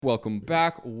Welcome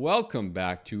back. Welcome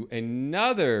back to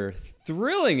another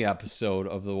thrilling episode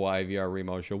of the YVR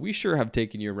Remo Show. We sure have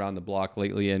taken you around the block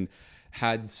lately and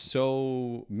had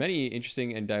so many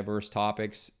interesting and diverse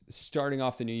topics, starting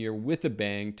off the new year with a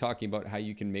bang, talking about how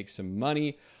you can make some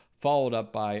money, followed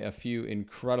up by a few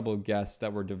incredible guests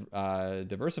that were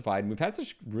diversified. And we've had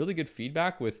such really good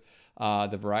feedback with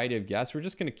the variety of guests. We're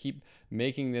just going to keep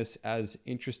making this as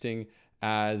interesting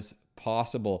as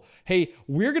possible. Hey,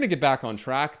 we're going to get back on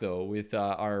track though with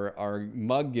our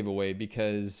mug giveaway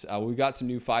because we've got some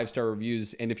new 5-star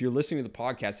reviews. And if you're listening to the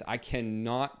podcast, I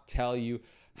cannot tell you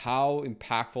how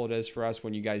impactful it is for us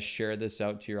when you guys share this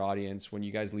out to your audience, when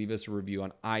you guys leave us a review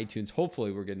on iTunes.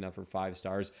 Hopefully we're good enough for 5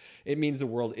 stars. It means the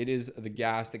world. It is the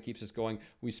gas that keeps us going.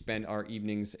 We spend our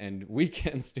evenings and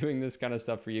weekends doing this kind of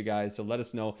stuff for you guys. So let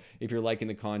us know if you're liking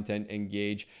the content,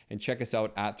 engage, and check us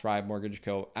out at Thrive Mortgage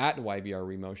Co. at YVR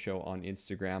Remo Show on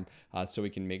Instagram so we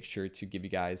can make sure to give you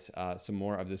guys some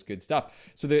more of this good stuff.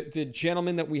 So the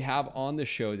gentleman that we have on the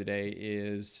show today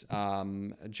is a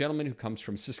gentleman who comes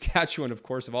from Saskatchewan, of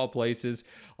course, of all places.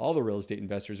 All the real estate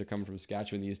investors are coming from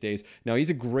Saskatchewan these days. Now,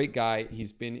 he's a great guy.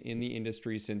 He's been in the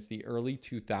industry since the early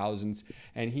 2000s,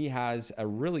 and he has a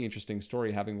really interesting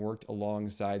story, having worked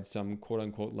alongside some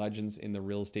quote-unquote legends in the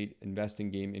real estate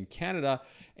investing game in Canada,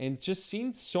 and just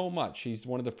seen so much. He's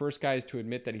one of the first guys to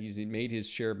admit that he's made his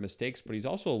share of mistakes, but he's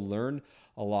also learned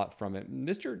a lot from it.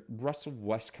 Mr. Russell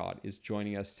Westcott is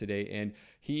joining us today, and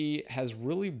he has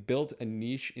really built a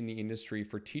niche in the industry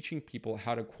for teaching people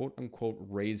how to quote unquote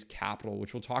raise capital,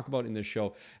 which we'll talk about in this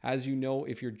show. As you know,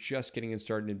 if you're just getting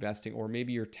started investing, or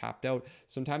maybe you're tapped out,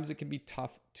 sometimes it can be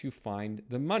tough to find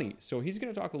the money. So he's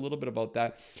going to talk a little bit about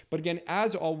that. But again,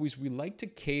 as always, we like to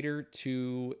cater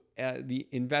to the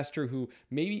investor who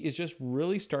maybe is just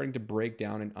really starting to break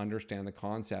down and understand the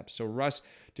concept. So Russ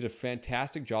did a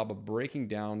fantastic job of breaking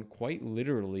down quite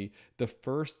literally the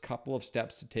first couple of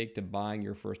steps to take to buying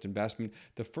your first investment,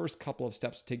 the first couple of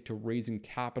steps to take to raising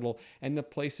capital, and the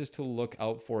places to look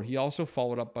out for. He also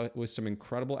followed up with some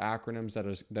incredible acronyms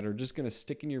that are just going to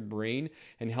stick in your brain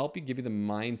and help you, give you the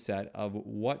mindset of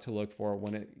what to look for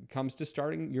when it comes to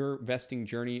starting your investing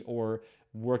journey or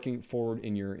working forward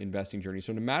in your investing journey.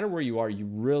 So no matter where you are, you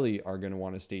really are going to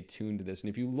want to stay tuned to this. And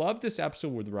if you love this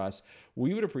episode with Russ,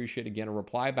 we would appreciate, again, a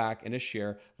reply back and a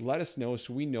share. Let us know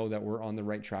so we know that we're on the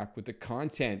right track with the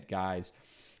content, guys.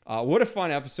 What a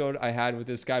fun episode I had with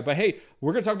this guy. But hey,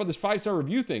 we're going to talk about this 5-star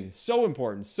review thing. So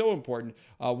important, so important.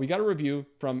 We got a review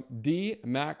from D.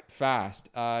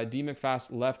 McFast. D.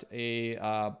 McFast left a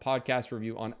podcast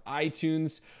review on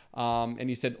iTunes, and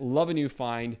he said, love a new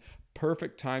find.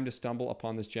 Perfect time to stumble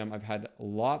upon this gem. I've had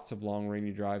lots of long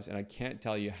rainy drives, and I can't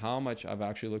tell you how much I've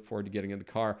actually looked forward to getting in the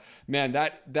car. Man,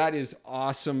 that is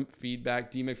awesome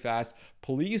feedback, D. McFast.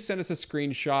 Please send us a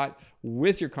screenshot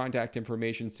with your contact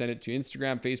information. Send it to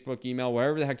Instagram, Facebook, email,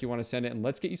 wherever the heck you want to send it. And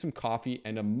let's get you some coffee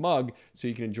and a mug so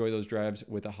you can enjoy those drives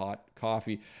with a hot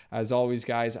coffee. As always,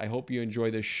 guys, I hope you enjoy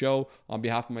this show. On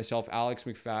behalf of myself, Alex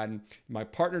McFadden, my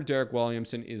partner, Derek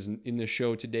Williamson, is in the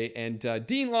show today. And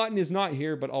Dean Lawton is not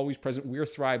here, but always present. We're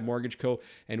Thrive Mortgage Co.,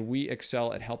 and we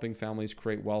excel at helping families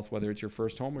create wealth, whether it's your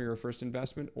first home or your first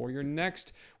investment or your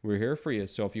next. We're here for you.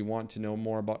 So if you want to know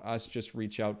more about us, just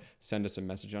reach out, send us a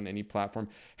message on any platform.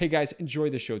 Hey, guys, enjoy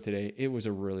the show today. It was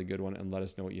a really good one, and let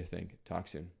us know what you think. Talk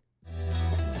soon.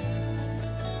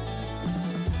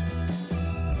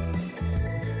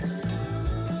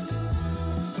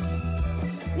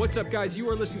 What's up, guys? You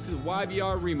are listening to the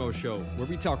YVR Remo Show, where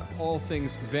we talk all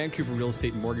things Vancouver real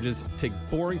estate and mortgages, take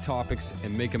boring topics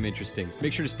and make them interesting.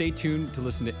 Make sure to stay tuned to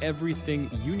listen to everything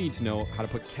you need to know how to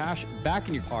put cash back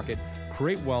in your pocket,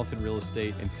 create wealth in real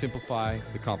estate, and simplify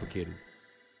the complicated.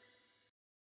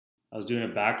 I was doing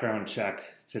a background check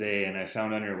today, and I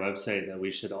found on your website that we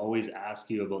should always ask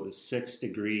you about the 6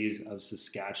 degrees of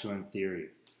Saskatchewan theory.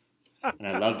 And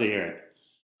I'd love to hear it.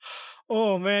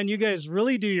 Oh, man, you guys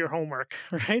really do your homework.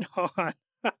 Right on.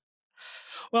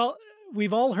 Well,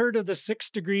 we've all heard of the 6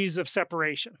 degrees of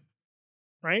separation,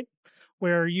 right?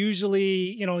 Where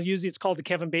usually it's called the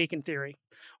Kevin Bacon theory,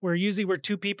 where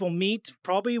two people meet,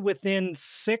 probably within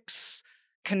 6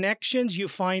 connections, you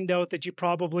find out that you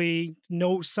probably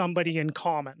know somebody in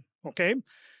common, okay?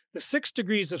 The 6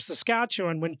 degrees of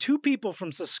Saskatchewan, when 2 people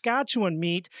from Saskatchewan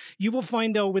meet, you will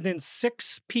find out within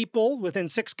 6 people, within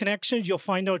 6 connections, you'll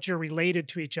find out you're related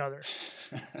to each other.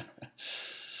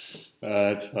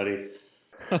 That's funny.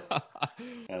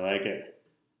 I like it.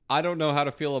 I don't know how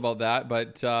to feel about that,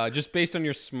 but just based on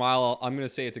your smile, I'm going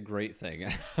to say it's a great thing.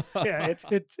 Yeah,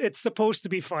 it's supposed to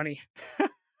be funny.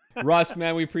 Russ,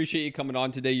 man, we appreciate you coming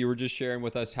on today. You were just sharing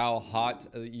with us how hot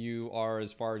you are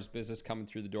as far as business coming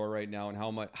through the door right now, and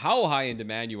how high in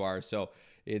demand you are. So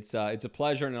it's a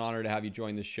pleasure and an honor to have you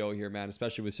join the show here, man,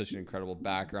 especially with such an incredible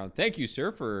background. Thank you,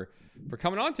 sir, for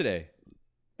coming on today.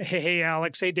 Hey,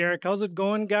 Alex. Hey, Derek. How's it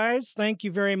going, guys? Thank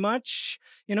you very much.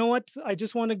 You know what? I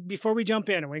just want to, before we jump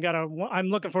in, I'm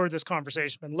looking forward to this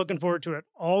conversation. Been looking forward to it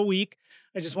all week.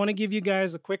 I just want to give you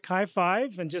guys a quick high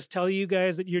five and just tell you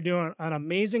guys that you're doing an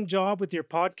amazing job with your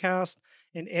podcast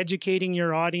and educating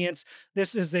your audience.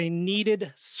 This is a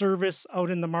needed service out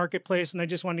in the marketplace. And I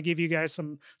just want to give you guys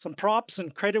some props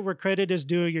and credit where credit is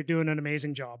due. You're doing an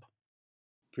amazing job.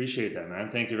 Appreciate that,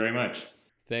 man. Thank you very much.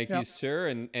 Thank you, sir.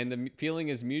 And the feeling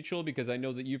is mutual because I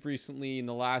know that you've recently, in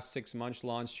the last 6 months,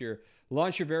 launched your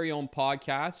very own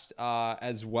podcast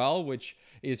as well, which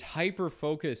is hyper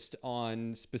focused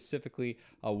on specifically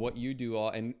what you do.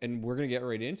 And we're going to get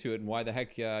right into it and why the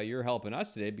heck you're helping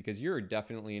us today, because you're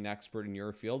definitely an expert in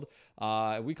your field.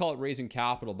 We call it raising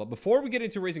capital. But before we get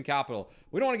into raising capital,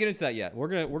 we don't want to get into that yet. We're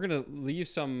gonna leave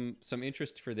some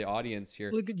interest for the audience here.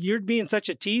 Look, you're being such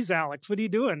a tease, Alex. What are you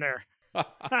doing there?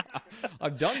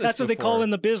 I've done this. That's what they call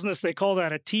in the business. They call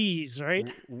that a tease, right?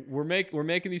 We're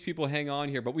making these people hang on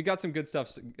here, but we got some good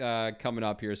stuff coming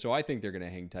up here, so I think they're going to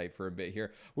hang tight for a bit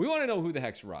here. We want to know who the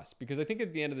heck's Russ, because I think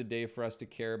at the end of the day, for us to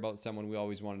care about someone, we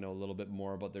always want to know a little bit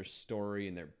more about their story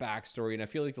and their backstory, and I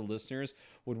feel like the listeners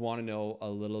would want to know a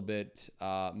little bit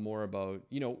more about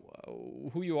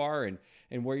who you are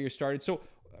and where you started. So,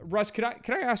 Russ, could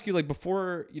I ask you, like,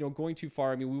 before going too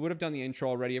far? I mean, we would have done the intro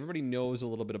already. Everybody knows a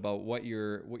little bit about what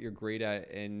you're great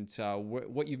at and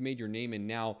what you've made your name in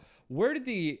now. Where did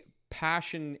the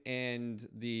passion and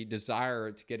the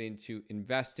desire to get into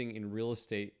investing in real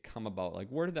estate come about? Like,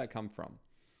 where did that come from?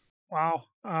 Wow,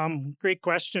 great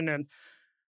question. And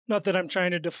not that I'm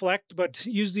trying to deflect, but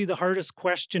usually the hardest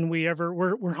question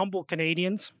we're humble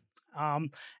Canadians.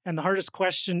 And the hardest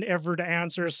question ever to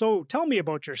answer is, so tell me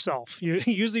about yourself.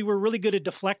 Usually we're really good at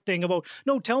deflecting about,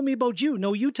 no, tell me about you.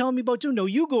 No, you tell me about you. No,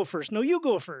 you go first. No, you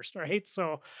go first. Right.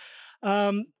 So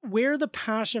where the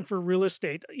passion for real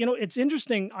estate, it's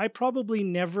interesting. I probably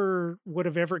never would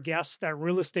have ever guessed that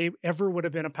real estate ever would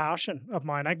have been a passion of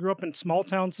mine. I grew up in small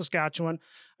town Saskatchewan.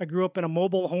 I grew up in a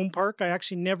mobile home park. I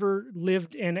actually never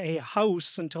lived in a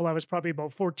house until I was probably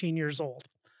about 14 years old.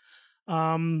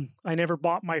 I never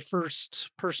bought my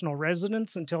first personal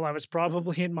residence until I was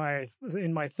probably in my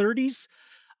 30s.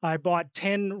 I bought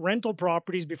 10 rental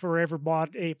properties before I ever bought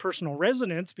a personal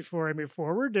residence before I moved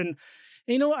forward. And,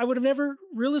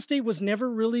 real estate was never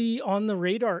really on the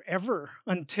radar ever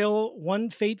until one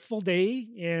fateful day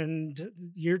in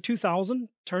year 2000,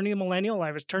 turning a millennial.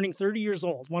 I was turning 30 years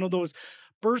old, one of those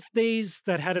birthdays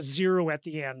that had a 0 at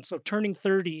the end. So turning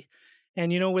 30.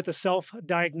 And, with the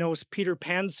self-diagnosed Peter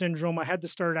Pan syndrome, I had to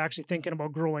start actually thinking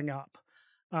about growing up.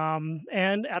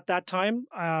 And at that time,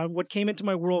 what came into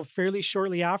my world fairly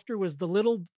shortly after was the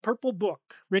little purple book,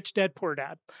 Rich Dad, Poor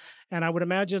Dad. And I would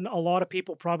imagine a lot of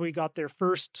people probably got their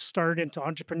first start into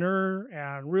entrepreneur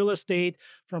and real estate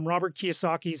from Robert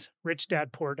Kiyosaki's Rich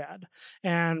Dad, Poor Dad.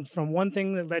 And from one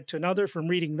thing that led to another, from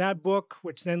reading that book,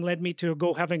 which then led me to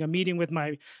go having a meeting with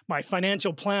my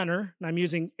financial planner. And I'm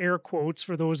using air quotes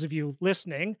for those of you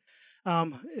listening,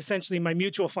 essentially my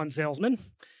mutual fund salesman.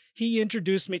 He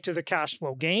introduced me to the cash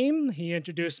flow game. He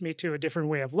introduced me to a different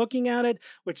way of looking at it,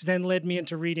 which then led me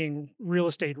into reading Real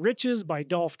Estate Riches by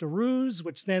Dolph DeRose,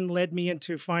 which then led me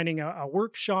into finding a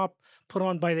workshop put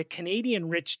on by the Canadian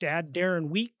rich dad, Darren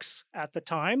Weeks, at the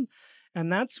time.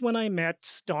 And that's when I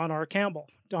met Don R. Campbell.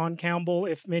 Don Campbell,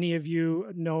 if many of you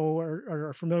know or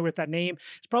are familiar with that name,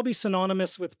 is probably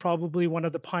synonymous with probably one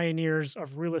of the pioneers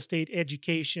of real estate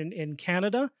education in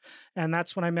Canada. And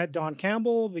that's when I met Don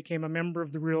Campbell, became a member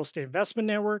of the Real Estate Investment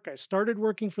Network. I started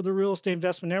working for the Real Estate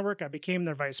Investment Network. I became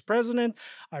their vice president.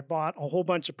 I bought a whole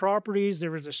bunch of properties.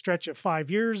 There was a stretch of 5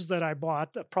 years that I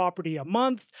bought a property a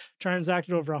month,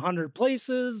 transacted over 100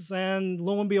 places. And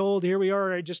lo and behold, here we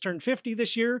are. I just turned 50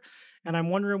 this year. And I'm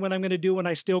wondering what I'm going to do when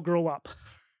I still grow up.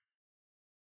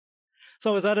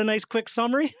 So is that a nice quick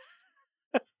summary?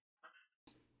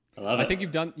 I love it. I think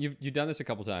you've done this a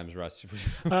couple times, Russ.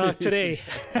 Today.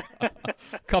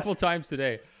 A couple times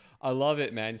today. I love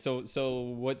it, man. So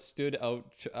what stood out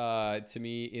to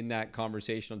me in that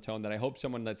conversational tone that I hope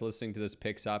someone that's listening to this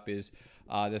picks up is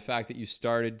the fact that you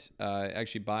started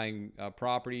actually buying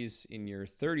properties in your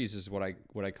 30s is what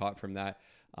I caught from that.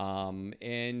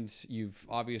 And you've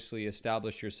obviously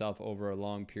established yourself over a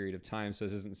long period of time. So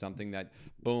this isn't something that,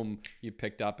 boom, you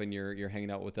picked up and you're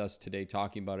hanging out with us today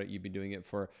talking about it. You've been doing it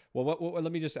for, well,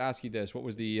 let me just ask you this. What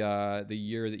was the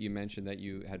year that you mentioned that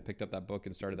you had picked up that book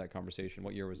and started that conversation?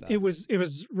 What year was that? It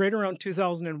was right around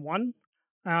 2001.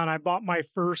 And I bought my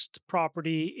first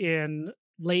property in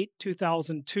late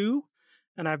 2002.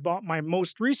 And I bought my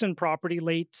most recent property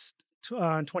late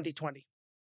in 2020.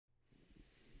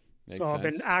 So I've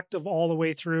been active all the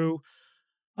way through.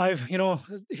 I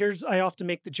often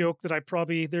make the joke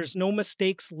that there's no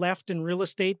mistakes left in real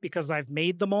estate because I've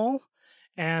made them all.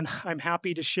 And I'm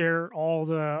happy to share all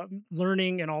the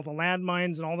learning and all the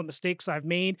landmines and all the mistakes I've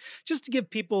made, just to give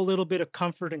people a little bit of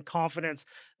comfort and confidence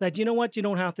that, you know what, you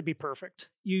don't have to be perfect.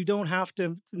 You don't have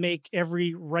to make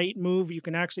every right move. You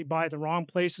can actually buy the wrong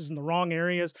places in the wrong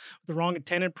areas, the wrong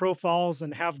tenant profiles,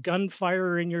 and have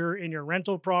gunfire in your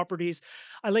rental properties.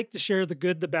 I like to share the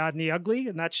good, the bad, and the ugly,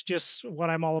 and that's just what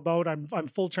I'm all about. I'm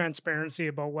full transparency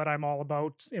about what I'm all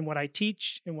about and what I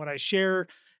teach and what I share,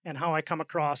 and how I come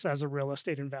across as a real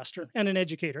estate investor and an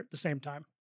educator at the same time.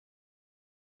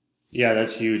 Yeah,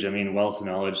 that's huge. I mean, wealth of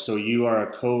knowledge. So you are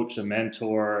a coach, a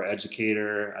mentor,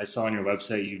 educator. I saw on your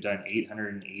website you've done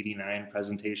 889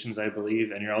 presentations, I believe,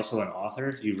 and you're also an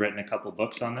author. You've written a couple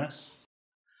books on this.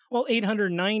 Well,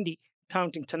 890,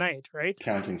 counting tonight, right?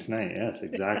 Counting tonight, yes,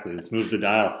 exactly. Let's move the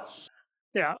dial.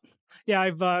 Yeah,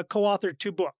 I've co-authored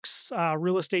 2 books,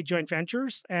 Real Estate Joint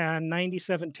Ventures and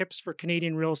 97 Tips for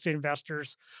Canadian Real Estate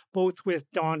Investors, both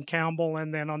with Don Campbell,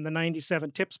 and then on the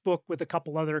 97 Tips book with a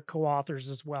couple other co-authors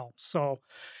as well. So,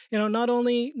 not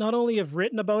only have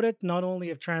written about it, not only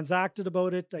have transacted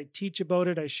about it, I teach about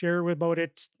it, I share about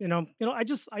it.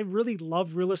 I really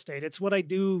love real estate. It's what I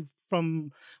do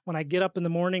from when I get up in the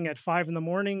morning at 5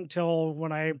 a.m. till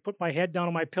when I put my head down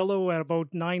on my pillow at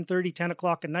about 9:30, 10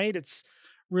 o'clock at night. It's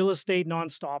real estate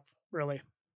nonstop, really.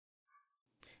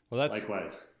 Well, that's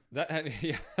likewise.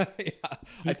 Yeah.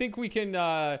 I think we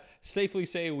can safely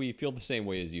say we feel the same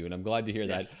way as you, and I'm glad to hear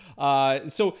that.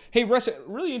 So, hey, Russ,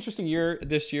 really interesting year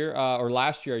this year, or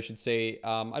last year, I should say.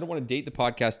 I don't want to date the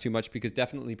podcast too much because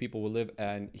definitely people will live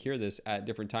and hear this at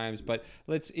different times. But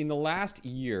in the last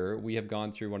year, we have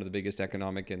gone through one of the biggest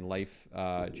economic and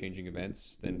life-changing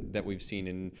events that we've seen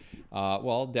in,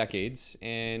 decades,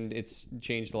 and it's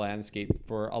changed the landscape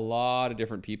for a lot of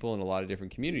different people in a lot of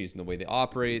different communities and the way they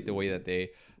operate, the way that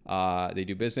they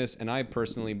do business. And I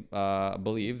personally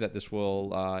believe that this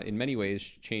will, in many ways,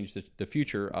 change the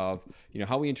future of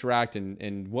how we interact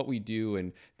and what we do,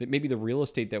 and that maybe the real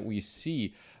estate that we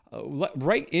see.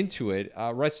 Right into it,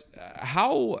 Russ,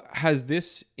 how has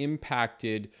this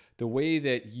impacted the way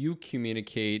that you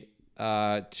communicate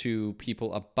to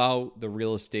people about the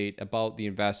real estate, about the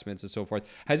investments and so forth?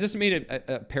 Has this made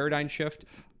a paradigm shift,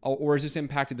 or has this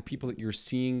impacted the people that you're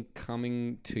seeing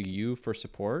coming to you for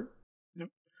support?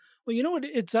 Well, you know what?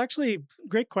 It's actually a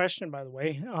great question, by the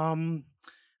way. And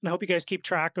I hope you guys keep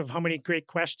track of how many great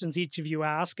questions each of you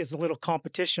ask as a little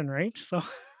competition, right? So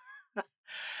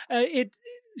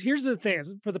here's the thing.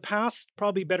 For the past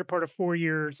probably better part of 4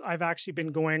 years, I've actually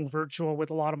been going virtual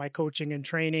with a lot of my coaching and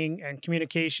training and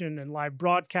communication and live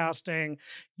broadcasting,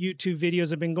 YouTube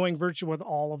videos. I've been going virtual with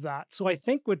all of that. So I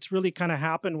think what's really kind of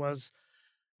happened was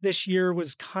this year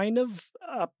was kind of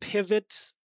a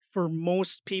pivot for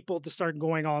most people to start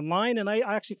going online. And I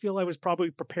actually feel I was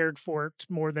probably prepared for it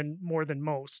more than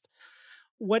most.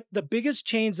 What the biggest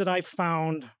change that I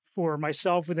found for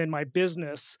myself within my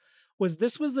business was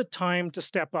this was the time to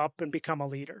step up and become a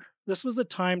leader. This was the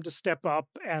time to step up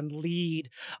and lead.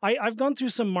 I've gone through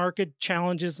some market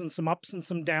challenges and some ups and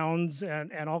some downs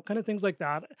and all kind of things like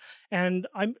that. And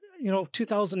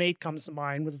 2008 comes to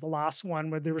mind, was the last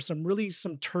one where there was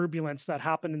some turbulence that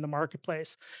happened in the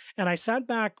marketplace. And I sat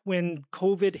back when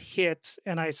COVID hit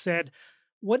and I said,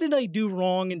 what did I do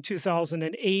wrong in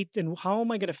 2008 and how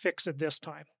am I going to fix it this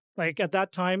time? Like at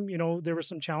that time, there were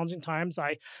some challenging times.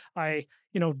 I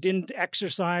didn't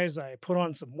exercise. I put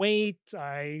on some weight.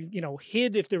 I,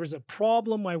 hid if there was a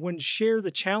problem. I wouldn't share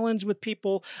the challenge with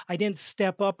people. I didn't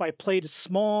step up. I played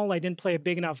small. I didn't play a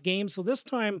big enough game. So this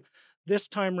time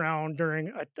round,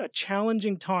 during a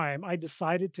challenging time, I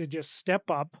decided to just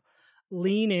step up,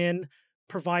 lean in,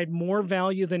 provide more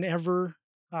value than ever.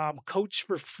 Coach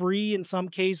for free in some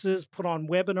cases, put on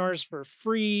webinars for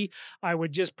free. I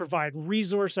would just provide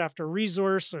resource after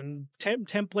resource and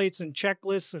templates and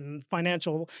checklists and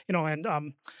financial,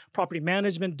 and property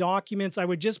management documents. I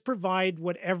would just provide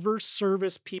whatever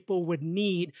service people would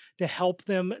need to help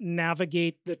them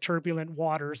navigate the turbulent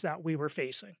waters that we were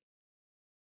facing.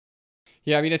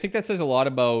 Yeah, I mean, I think that says a lot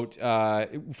about,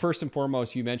 first and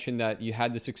foremost, you mentioned that you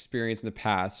had this experience in the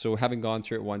past. So having gone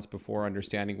through it once before,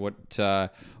 understanding what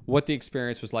the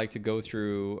experience was like to go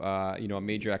through, a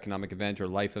major economic event or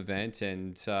life event.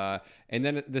 And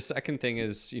then the second thing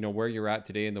is, where you're at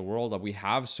today in the world. We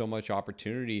have so much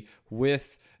opportunity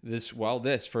with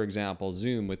this, for example,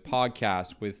 Zoom, with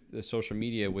podcasts, with social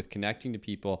media, with connecting to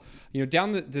people,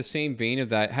 down the same vein of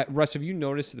that. Russ, have you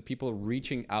noticed that the people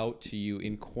reaching out to you,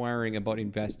 inquiring about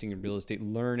investing in real estate,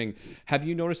 learning, have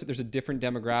you noticed that there's a different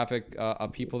demographic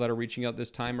of people that are reaching out this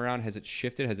time around? Has it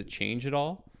shifted? Has it changed at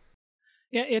all?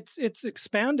 Yeah, it's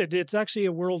expanded. It's actually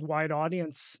a worldwide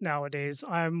audience nowadays.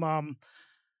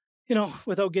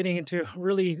 Without getting into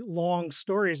really long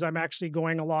stories, I'm actually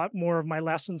going a lot more of my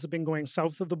lessons have been going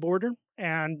south of the border.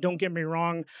 And don't get me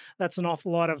wrong, that's an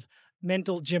awful lot of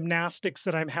mental gymnastics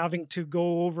that I'm having to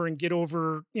go over and get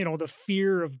over, the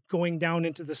fear of going down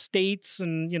into the States.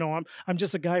 And, I'm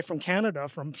just a guy from Canada,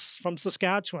 from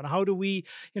Saskatchewan. How do we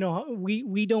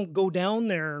don't go down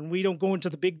there, and we don't go into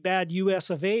the big bad US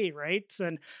of A, right?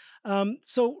 And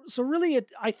so really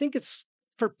I think it's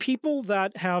for people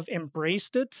that have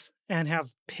embraced it and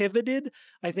have pivoted.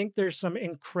 I think there's some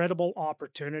incredible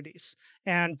opportunities.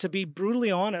 And to be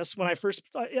brutally honest,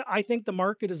 I think the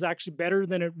market is actually better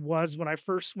than it was when it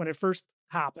first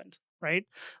happened, right?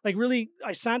 Like really,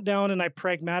 I sat down and I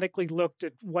pragmatically looked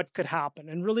at what could happen.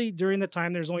 And really during the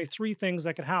time, there's only three things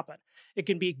that could happen. It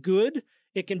can be good,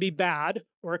 it can be bad,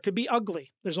 or it could be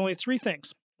ugly. There's only three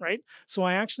things. Right? So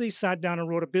I actually sat down and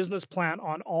wrote a business plan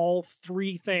on all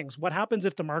three things. What happens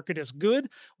if the market is good?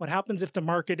 What happens if the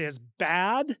market is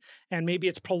bad? And maybe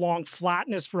it's prolonged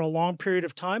flatness for a long period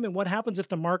of time. And what happens if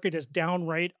the market is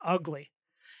downright ugly?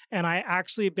 And I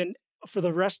actually have been, for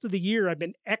the rest of the year, I've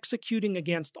been executing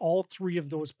against all three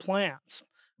of those plans.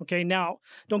 Okay, now,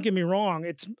 don't get me wrong.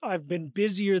 I've been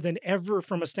busier than ever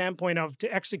from a standpoint of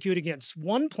to execute against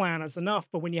one plan is enough,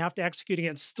 but when you have to execute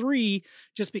against three,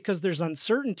 just because there's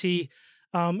uncertainty,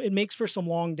 it makes for some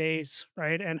long days,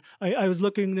 right? And I was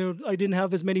looking, I didn't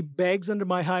have as many bags under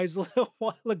my eyes a little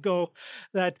while ago.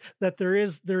 That there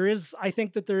is, I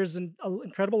think that there is an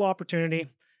incredible opportunity.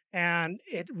 And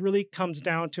it really comes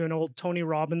down to an old Tony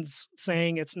Robbins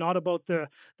saying, it's not about the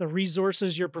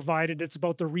resources you're provided, it's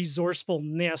about the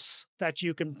resourcefulness that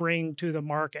you can bring to the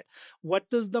market. What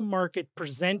does the market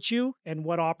present you, and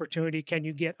what opportunity can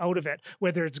you get out of it,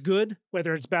 whether it's good,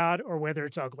 whether it's bad, or whether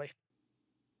it's ugly?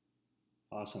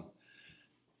 Awesome.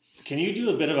 Can you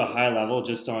do a bit of a high level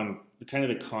just on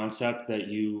the concept that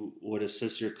you would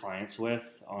assist your clients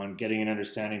with on getting an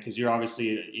understanding? Because you're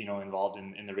obviously, involved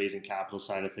in the raising capital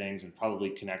side of things and probably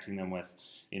connecting them with,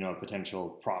 a potential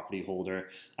property holder.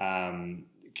 Can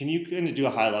you kind of do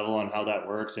a high level on how that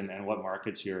works and what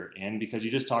markets you're in? Because you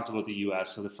just talked about the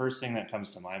US. So the first thing that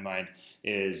comes to my mind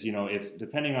is, if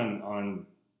depending on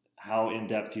how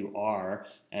in-depth you are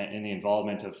in the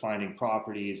involvement of finding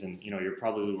properties, and you're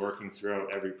probably working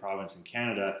throughout every province in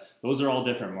Canada, those are all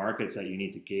different markets that you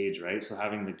need to gauge, right? So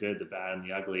having the good, the bad, and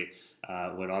the ugly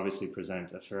would obviously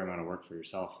present a fair amount of work for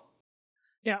yourself.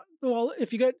 Yeah, well,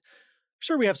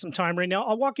 sure, we have some time right now.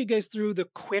 I'll walk you guys through the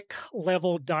quick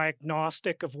level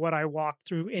diagnostic of what I walk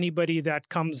through anybody that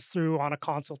comes through on a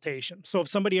consultation. So if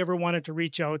somebody ever wanted to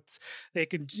reach out, they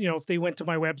could, if they went to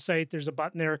my website, there's a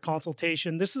button there,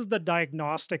 consultation. This is the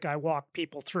diagnostic I walk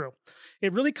people through.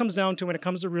 It really comes down to, when it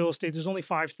comes to real estate, there's only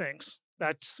five things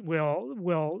that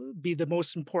will be the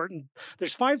most important.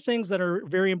 There's five things that are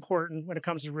very important when it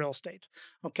comes to real estate.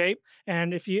 Okay.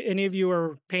 And if any of you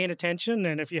are paying attention,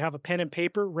 and if you have a pen and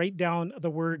paper, write down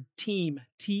the word team,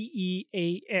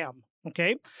 TEAM.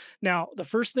 Okay. Now, the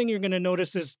first thing you're going to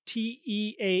notice is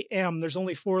TEAM. There's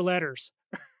only four letters.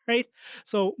 Right.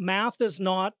 So math is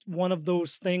not one of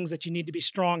those things that you need to be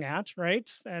strong at. Right.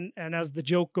 And as the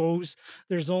joke goes,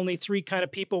 there's only three kind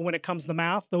of people when it comes to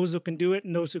math: those who can do it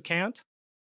and those who can't.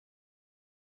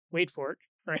 Wait for it.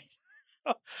 Right.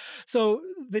 So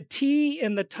the T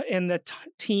in the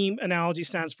team analogy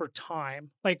stands for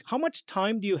time. Like, how much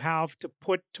time do you have to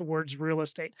put towards real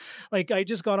estate? Like, I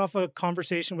just got off a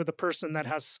conversation with a person that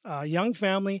has a young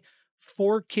family,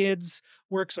 4 kids,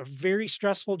 works a very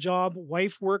stressful job.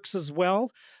 Wife works as well.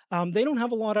 They don't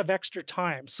have a lot of extra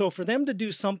time. So for them to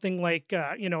do something like,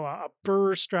 a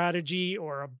BRRRR strategy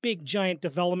or a big giant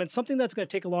development, something that's going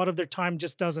to take a lot of their time,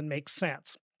 just doesn't make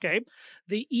sense. Okay.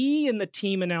 The E in the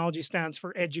team analogy stands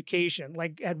for education.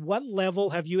 Like, at what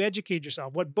level have you educated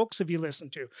yourself? What books have you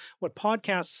listened to? What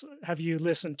podcasts have you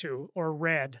listened to or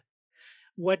read?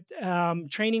 What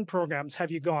training programs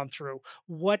have you gone through?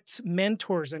 What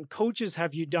mentors and coaches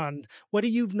have you done? What do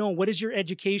you know? What is your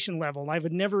education level? I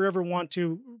would never, ever want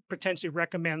to potentially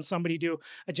recommend somebody do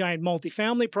a giant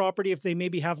multifamily property if they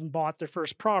maybe haven't bought their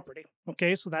first property.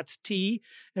 Okay, so that's T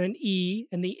and E,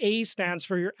 and the A stands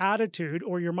for your attitude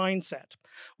or your mindset.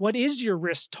 What is your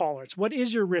risk tolerance? What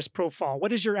is your risk profile?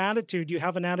 What is your attitude? Do you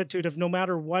have an attitude of no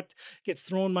matter what gets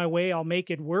thrown my way, I'll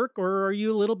make it work? Or are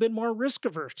you a little bit more risk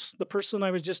averse? The person I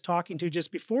was just talking to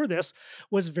just before this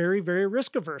was very, very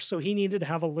risk averse. So he needed to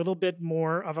have a little bit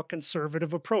more of a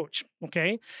conservative approach.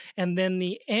 Okay. And then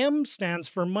the M stands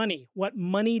for money. What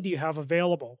money do you have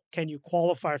available? Can you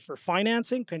qualify for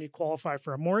financing? Can you qualify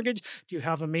for a mortgage? Do you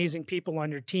have amazing people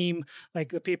on your team, like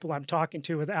the people I'm talking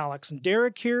to with Alex and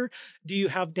Derek here? Do you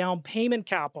have down payment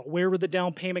capital? Where would the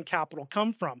down payment capital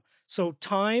come from? So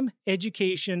time,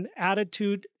 education,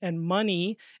 attitude, and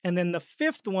money. And then the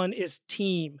fifth one is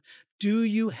team. Do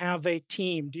you have a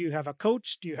team? Do you have a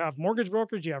coach? Do you have mortgage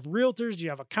brokers? Do you have realtors? Do you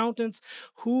have accountants?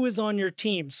 Who is on your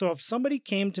team? So if somebody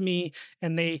came to me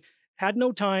and they had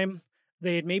no time,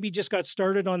 they had maybe just got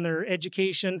started on their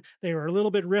education, they were a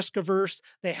little bit risk averse,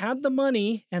 they had the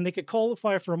money and they could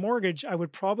qualify for a mortgage, I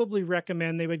would probably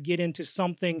recommend they would get into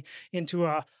something, into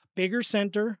a bigger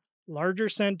center, larger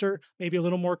center, maybe a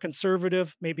little more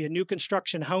conservative, maybe a new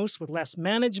construction house with less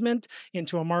management,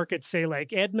 into a market, say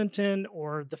like Edmonton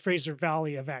or the Fraser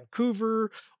Valley of Vancouver,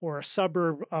 or a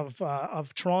suburb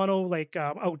of Toronto, like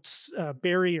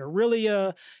Barrie,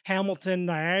 Orillia, Hamilton,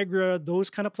 Niagara, those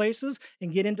kind of places,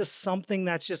 and get into something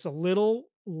that's just a little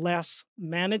less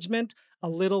management, a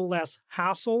little less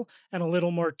hassle, and a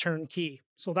little more turnkey.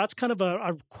 So that's kind of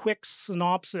a quick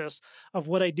synopsis of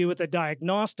what I do with a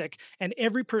diagnostic. And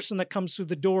every person that comes through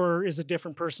the door is a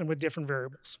different person with different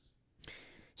variables.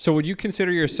 So would you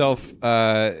consider yourself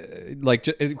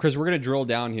because we're going to drill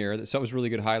down here. So that was really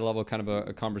good high level, kind of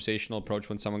a conversational approach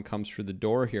when someone comes through the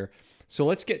door here. So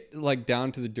let's get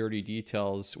down to the dirty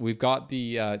details. We've got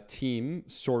the team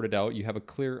sorted out. You have a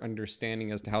clear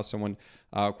understanding as to how someone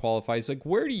qualifies. Like,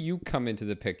 where do you come into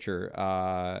the picture,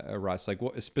 Russ? Like,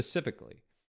 what specifically?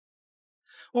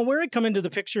 Well, where I come into the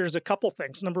picture is a couple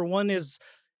things. Number one is,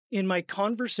 in my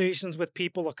conversations with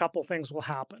people, a couple things will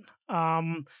happen.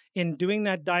 In doing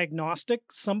that diagnostic,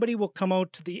 somebody will come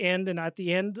out to the end, and at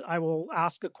the end, I will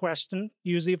ask a question,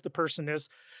 usually if the person is,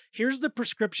 here's the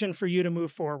prescription for you to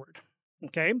move forward.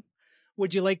 Okay.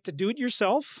 Would you like to do it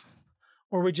yourself,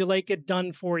 or would you like it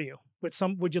done for you?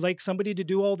 Would you like somebody to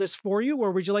do all this for you,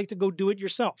 or would you like to go do it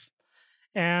yourself?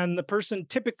 And the person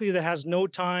typically that has no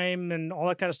time and all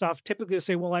that kind of stuff, typically will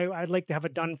say, well, I'd like to have a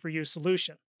done for you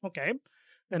solution. Okay.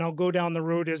 Then I'll go down the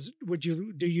road is, do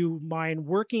you mind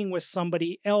working with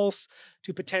somebody else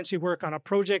to potentially work on a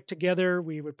project together?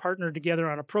 We would partner together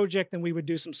on a project and we would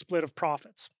do some split of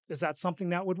profits. Is that something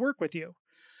that would work with you?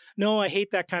 No, I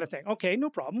hate that kind of thing. Okay, no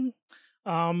problem.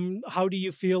 How do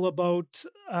you feel about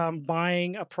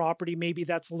buying a property? Maybe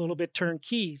that's a little bit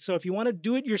turnkey. So if you want to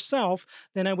do it yourself,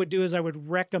 then I would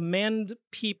recommend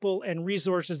people and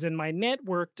resources in my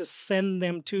network to send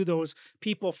them to those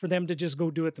people for them to just go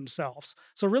do it themselves.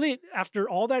 So really, after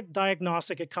all that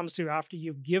diagnostic, it comes to after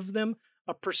you give them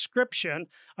a prescription,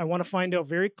 I want to find out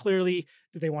very clearly,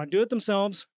 do they want to do it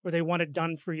themselves or they want it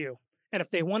done for you? And if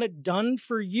they want it done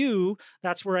for you,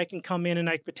 that's where I can come in and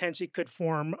I potentially could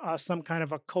form some kind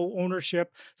of a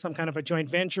co-ownership, some kind of a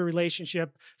joint venture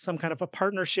relationship, some kind of a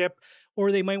partnership, or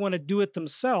they might want to do it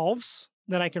themselves.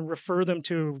 Then I can refer them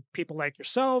to people like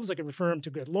yourselves. I can refer them to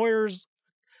good lawyers,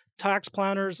 tax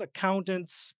planners,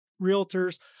 accountants,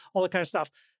 realtors, all that kind of stuff.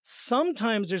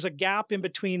 Sometimes there's a gap in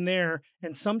between there,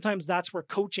 and sometimes that's where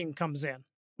coaching comes in,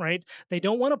 right? They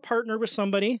don't want to partner with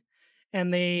somebody,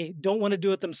 and they don't want to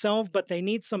do it themselves, but they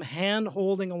need some hand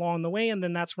holding along the way. And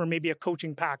then that's where maybe a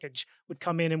coaching package would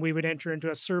come in and we would enter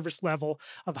into a service level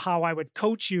of how I would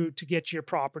coach you to get your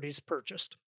properties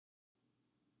purchased.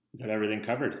 Got everything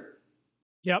covered.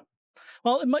 Yep.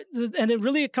 Well,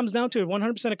 it comes down to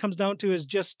 100%. It comes down to is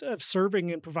just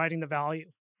serving and providing the value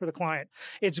for the client.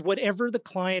 It's whatever the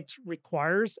client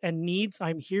requires and needs.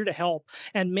 I'm here to help.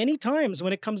 And many times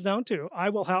when it comes down to,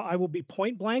 I will be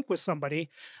point blank with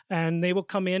somebody and they will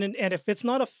come in and if it's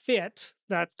not a fit,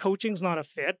 that coaching's not a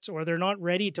fit, or they're not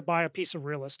ready to buy a piece of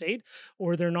real estate,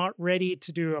 or they're not ready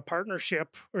to do a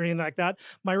partnership or anything like that,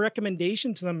 my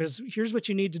recommendation to them is, here's what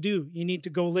you need to do. You need to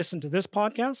go listen to this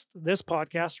podcast,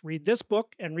 read this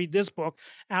book, and read this book.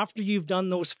 After you've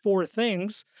done those 4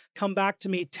 things, come back to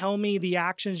me, tell me the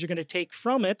actions you're going to take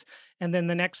from it. And then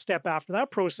the next step after that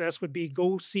process would be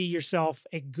go see yourself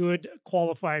a good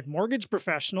qualified mortgage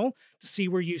professional to see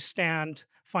where you stand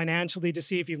financially, to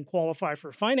see if you can qualify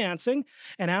for financing.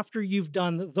 And after you've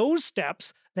done those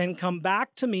steps, then come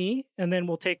back to me and then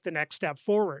we'll take the next step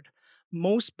forward.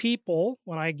 most people,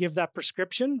 when I give that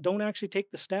prescription, don't actually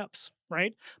take the steps,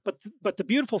 right? But the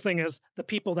beautiful thing is the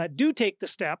people that do take the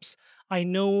steps, I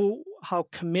know how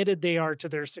committed they are to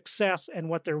their success and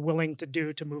what they're willing to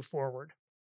do to move forward.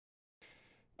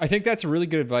 I think that's really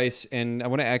good advice. And I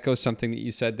want to echo something that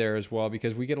you said there as well,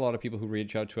 because we get a lot of people who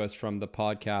reach out to us from the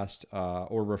podcast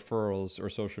or referrals or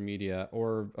social media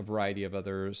or a variety of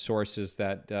other sources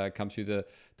that come through the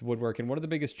woodwork. And one of the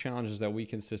biggest challenges that we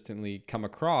consistently come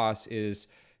across is,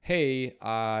 hey,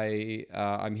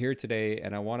 I'm here today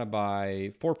and I want to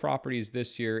buy 4 properties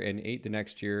this year and 8 the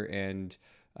next year and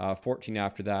 14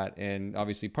 after that. And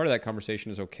obviously part of that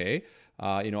conversation is, okay,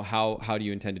 how do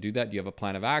you intend to do that? Do you have a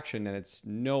plan of action? And it's,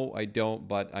 no, I don't,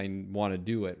 but I want to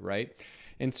do it, right?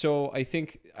 And so I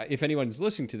think if anyone's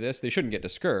listening to this, they shouldn't get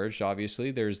discouraged. Obviously,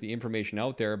 there's the information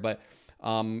out there, but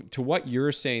to what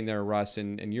you're saying there, Russ,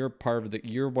 and you're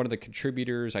you're one of the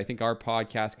contributors. I think our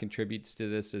podcast contributes to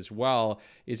this as well,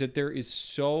 is that there is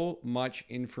so much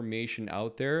information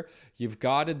out there. You've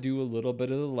got to do a little bit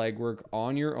of the legwork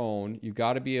on your own. You've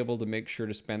got to be able to make sure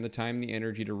to spend the time and the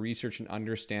energy to research and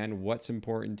understand what's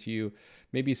important to you.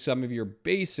 Maybe some of your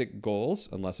basic goals,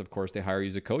 unless of course they hire you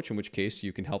as a coach, in which case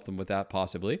you can help them with that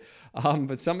possibly.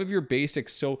 But some of your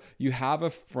basics, so you have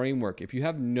a framework. If you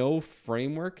have no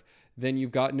framework, then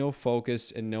you've got no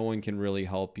focus and no one can really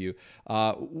help you.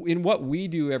 In what we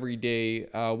do every day,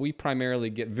 we primarily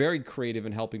get very creative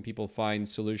in helping people find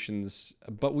solutions,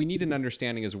 but we need an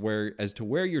understanding as to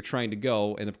where you're trying to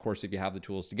go. And of course, if you have the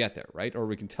tools to get there, right? Or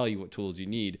we can tell you what tools you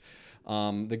need.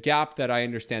 The gap that I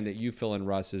understand that you fill in,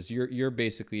 Russ, is you're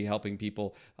basically helping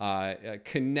people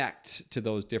connect to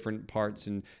those different parts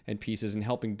and pieces and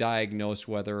helping diagnose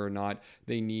whether or not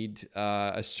they need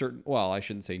a certain, well, I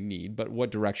shouldn't say need, but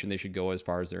what direction they should go as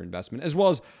far as their investment, as well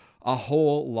as a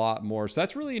whole lot more. So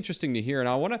that's really interesting to hear. And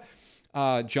I want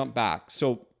to jump back.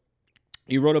 So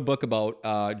you wrote a book about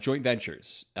joint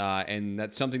ventures, and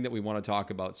that's something that we want to talk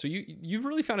about. So you've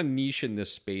really found a niche in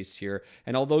this space here.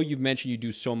 And although you've mentioned you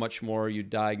do so much more, you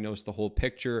diagnose the whole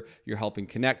picture, you're helping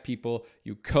connect people,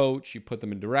 you coach, you put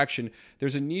them in direction.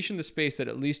 There's a niche in the space that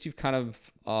at least you've kind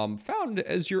of found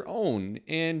as your own.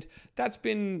 And that's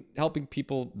been helping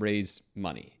people raise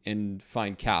money and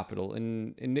find capital.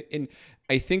 And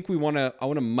I think I want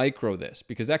to micro this,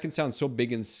 because that can sound so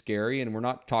big and scary, and we're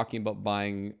not talking about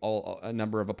buying a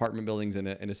number of apartment buildings in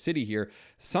a city here.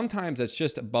 Sometimes it's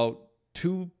just about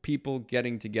 2 people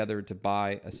getting together to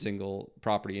buy a single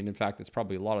property, and in fact, it's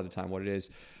probably a lot of the time what it is.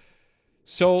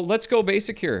 So let's go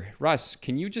basic here. Russ,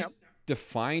 can you just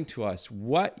define to us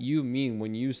what you mean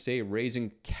when you say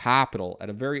raising capital at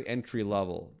a very entry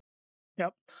level?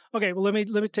 Yep. Okay. Well, let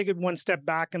me take it one step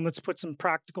back and let's put some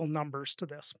practical numbers to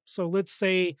this. So let's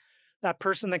say that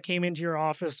person that came into your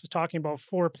office was talking about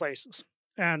 4 places.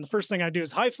 And the first thing I do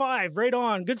is high five, right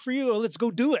on, good for you. Let's go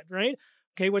do it, right?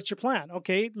 Okay. What's your plan?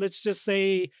 Okay. Let's just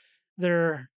say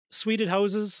they're suited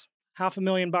houses,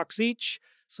 $500,000 each.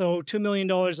 So $2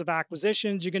 million of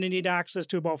acquisitions, you're going to need access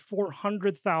to about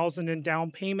 $400,000 in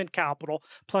down payment capital,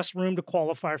 plus room to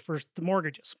qualify for the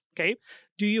mortgages. Okay.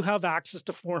 Do you have access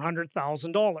to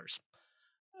 $400,000?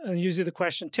 Usually the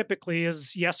question typically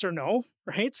is yes or no,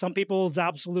 right? Some people it's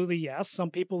absolutely yes.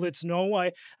 Some people it's no.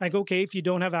 I go, okay, if you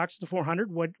don't have access to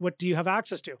 400, what do you have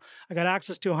access to? I got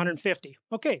access to 150.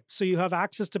 Okay. So you have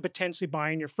access to potentially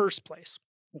buying your first place.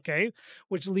 Okay,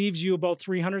 which leaves you about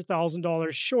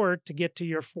 $300,000 short to get to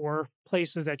your 4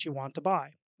 places that you want to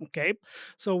buy. Okay,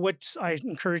 so what I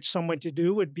encourage someone to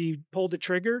do would be pull the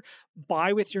trigger,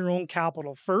 buy with your own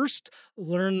capital first,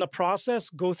 learn the process,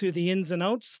 go through the ins and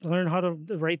outs, learn how to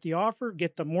write the offer,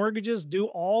 get the mortgages, do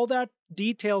all that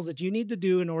details that you need to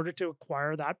do in order to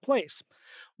acquire that place.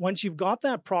 Once you've got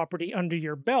that property under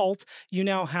your belt, you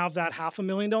now have that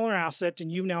 $500,000 asset,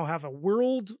 and you now have a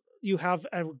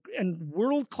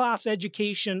world-class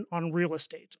education on real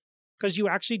estate because you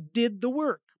actually did the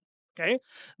work. Okay.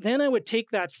 Then I would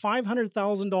take that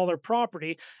 $500,000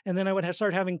 property, and then I would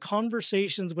start having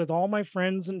conversations with all my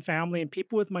friends and family and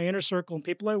people with my inner circle and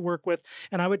people I work with.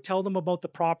 And I would tell them about the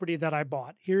property that I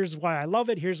bought. Here's why I love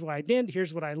it. Here's what I did.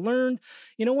 Here's what I learned.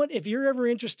 You know what? If you're ever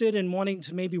interested in wanting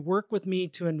to maybe work with me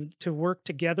to work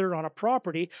together on a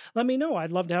property, let me know.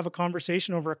 I'd love to have a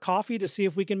conversation over a coffee to see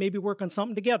if we can maybe work on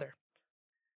something together.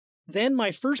 Then my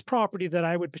first property that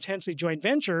I would potentially joint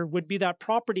venture would be that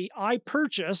property I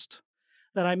purchased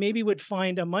that I maybe would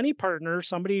find a money partner,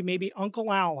 somebody, maybe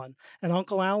Uncle Alan. And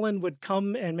Uncle Alan would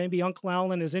come, and maybe Uncle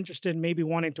Alan is interested in maybe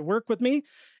wanting to work with me.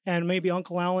 And maybe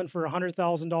Uncle Alan, for a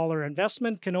 $100,000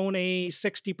 investment, can own a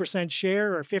 60%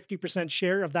 share or 50%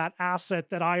 share of that asset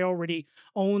that I already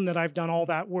own, that I've done all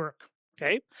that work.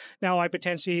 Okay. Now I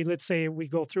potentially, let's say we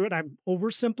go through it. I'm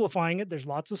oversimplifying it. There's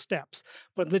lots of steps,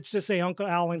 but let's just say Uncle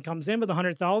Alan comes in with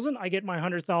 100,000. I get my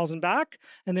 100,000 back.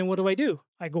 And then what do?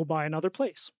 I go buy another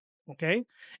place. Okay.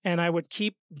 And I would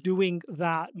keep doing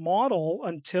that model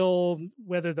until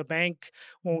whether the bank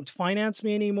won't finance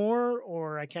me anymore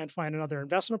or I can't find another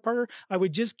investment partner. I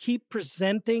would just keep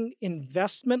presenting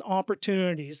investment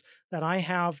opportunities that I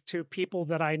have to people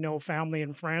that I know, family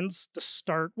and friends to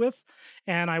start with.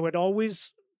 And I would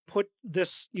always put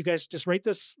this, you guys just write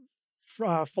this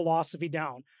philosophy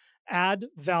down. Add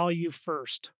value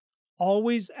first.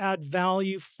 Always add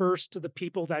value first to the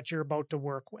people that you're about to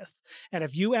work with. And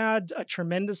if you add a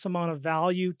tremendous amount of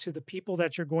value to the people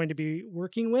that you're going to be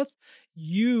working with,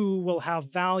 you will have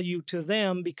value to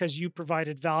them because you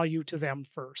provided value to them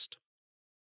first.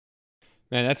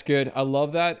 Man, that's good. I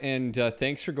love that. And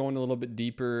thanks for going a little bit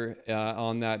deeper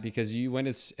on that, because you went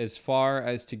as far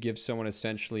as to give someone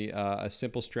essentially a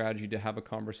simple strategy to have a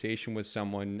conversation with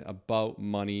someone about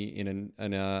money in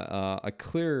a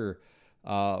clear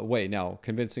way. Now,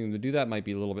 convincing them to do that might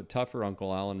be a little bit tougher.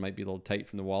 Uncle Alan might be a little tight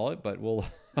from the wallet, but we'll...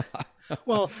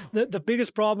 Well, the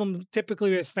biggest problem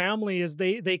typically with family is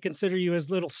they consider you as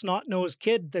little snot-nosed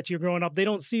kid that you're growing up. They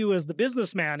don't see you as the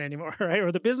businessman anymore, right?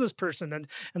 Or the business person and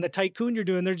the tycoon you're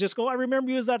doing. They're just go, I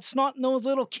remember you as that snot-nosed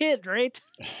little kid, right?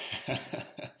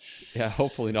 Yeah,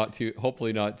 hopefully not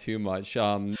too much.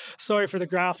 Sorry for the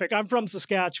graphic. I'm from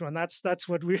Saskatchewan. That's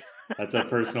what we... That's a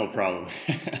personal problem.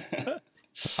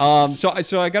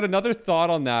 So I got another thought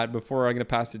on that before I'm going to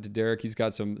pass it to Derek. He's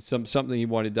got something he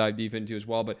wanted to dive deep into as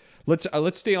well. But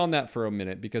let's stay on that for a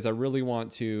minute, because I really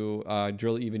want to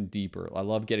drill even deeper. I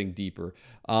love getting deeper.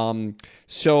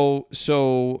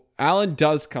 So Alan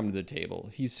does come to the table.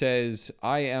 He says,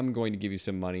 "I am going to give you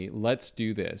some money. Let's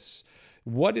do this."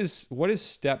 What is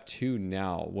step 2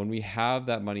 now when we have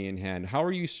that money in hand? How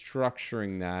are you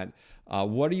structuring that?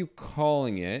 What are you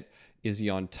calling it? Is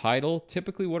he on title?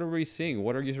 Typically, what are we seeing?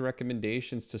 What are your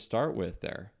recommendations to start with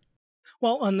there?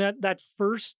 Well, on that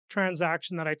first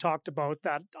transaction that I talked about,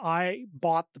 that I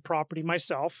bought the property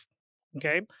myself,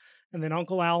 okay? And then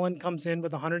Uncle Alan comes in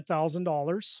with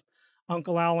 $100,000.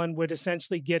 Uncle Alan would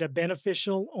essentially get a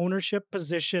beneficial ownership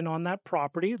position on that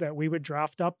property that we would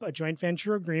draft up a joint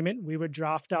venture agreement. We would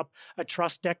draft up a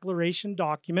trust declaration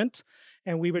document,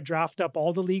 and we would draft up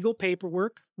all the legal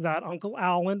paperwork that Uncle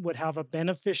Alan would have a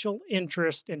beneficial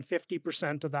interest in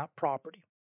 50% of that property.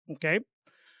 Okay.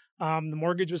 The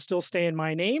mortgage would still stay in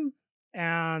my name,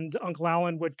 and Uncle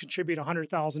Alan would contribute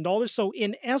 $100,000. So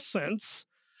in essence,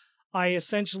 I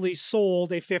essentially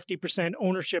sold a 50%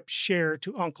 ownership share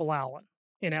to Uncle Alan,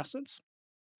 in essence.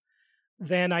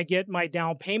 Then I get my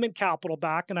down payment capital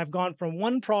back, and I've gone from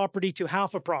one property to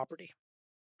half a property.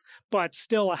 But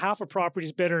still, a half a property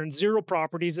is better than 0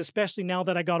 properties, especially now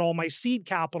that I got all my seed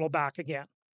capital back again.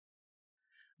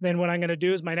 Then what I'm going to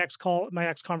do is my next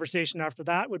conversation after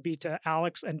that would be to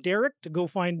Alex and Derek to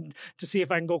see if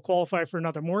I can go qualify for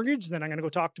another mortgage. Then I'm going to go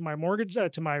talk to my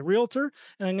to my realtor,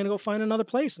 and I'm going to go find another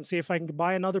place and see if I can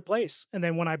buy another place. And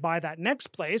then when I buy that next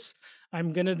place,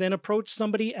 I'm going to then approach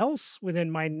somebody else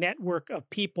within my network of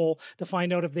people to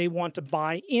find out if they want to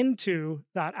buy into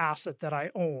that asset that I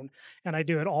own. And I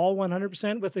do it all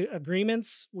 100% with the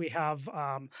agreements. We have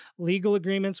legal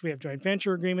agreements. We have joint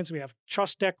venture agreements. We have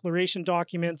trust declaration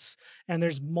documents. And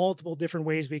there's multiple different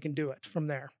ways we can do it from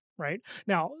there. Right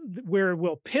now, where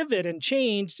we'll pivot and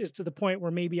change is to the point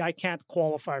where maybe I can't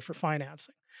qualify for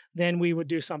financing. Then we would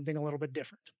do something a little bit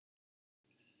different.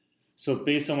 So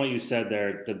based on what you said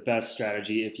there, the best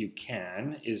strategy, if you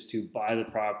can, is to buy the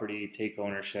property, take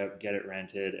ownership, get it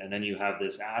rented, and then you have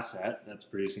this asset that's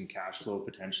producing cash flow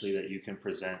potentially that you can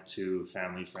present to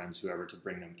family, friends, whoever, to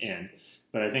bring them in.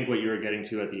 But I think what you were getting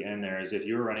to at the end there is if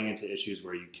you're running into issues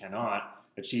where you cannot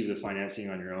achieve the financing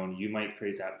on your own, you might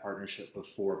create that partnership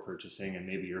before purchasing, and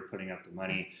maybe you're putting up the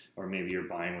money, or maybe you're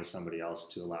buying with somebody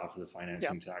else to allow for the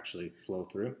financing to actually flow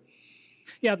through.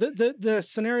 Yeah, the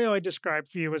scenario I described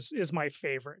for you is my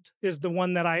favorite, is the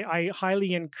one that I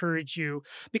highly encourage you,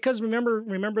 because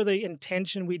remember the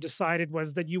intention we decided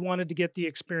was that you wanted to get the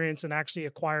experience and actually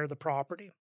acquire the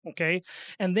property. Okay.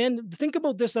 And then think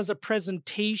about this as a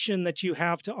presentation that you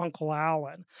have to Uncle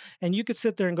Alan. And you could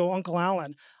sit there and go, Uncle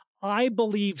Alan, I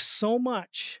believe so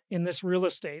much in this real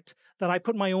estate that I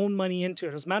put my own money into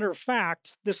it. As a matter of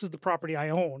fact, this is the property I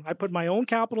own. I put my own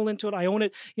capital into it. I own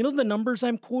it. You know, the numbers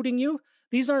I'm quoting you,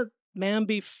 these aren't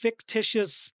Mamby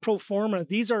fictitious pro forma.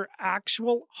 These are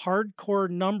actual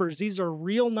hardcore numbers. These are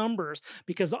real numbers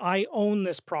because I own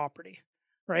this property.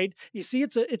 right? You see,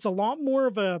 it's a lot more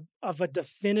of a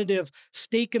definitive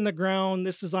stake in the ground.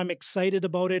 I'm excited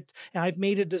about it, and I've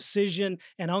made a decision.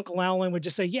 And Uncle Alan would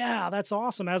just say, "Yeah, that's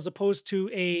awesome," as opposed to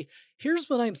 "Here's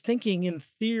what I'm thinking in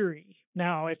theory.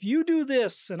 Now, if you do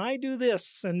this and I do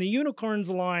this, and the unicorns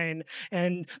align,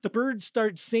 and the birds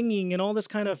start singing, and all this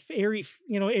kind of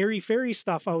airy fairy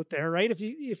stuff out there, right? If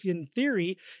you in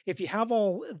theory, if you have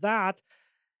all that."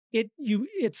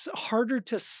 It's harder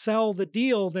to sell the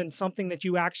deal than something that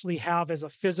you actually have as a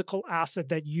physical asset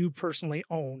that you personally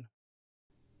own.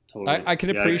 Totally. I can Yeah, I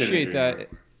couldn't appreciate agree that.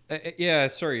 more. Yeah,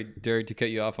 sorry, Derek, to cut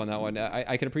you off on that one.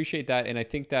 I can appreciate that, and I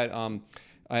think that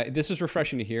this is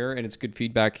refreshing to hear, and it's good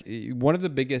feedback. One of the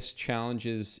biggest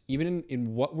challenges, even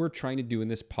in what we're trying to do in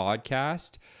this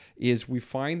podcast, is we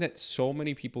find that so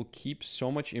many people keep so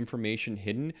much information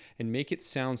hidden and make it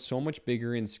sound so much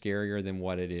bigger and scarier than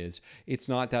what it is. It's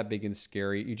not that big and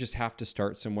scary. You just have to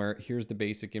start somewhere. Here's the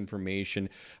basic information.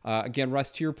 Again, Russ,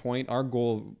 to your point, our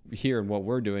goal here and what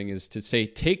we're doing is to say,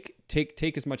 take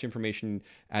as much information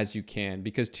as you can,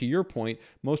 because to your point,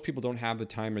 most people don't have the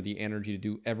time or the energy to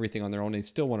do everything on their own. They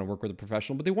still want to work with a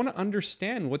professional, but they want to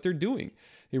understand what they're doing.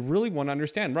 They really want to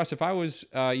understand. Russ, if I was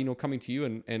coming to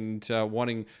you and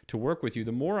wanting to work with you,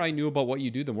 the more I knew about what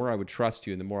you do, the more I would trust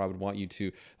you and the more I would want you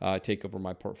to take over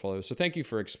my portfolio. So thank you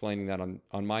for explaining that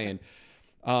on my end.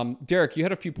 Derek, you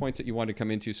had a few points that you wanted to come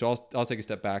into, so I'll take a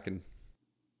step back and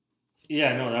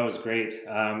Yeah, no, that was great.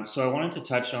 So I wanted to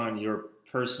touch on your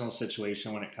personal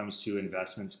situation when it comes to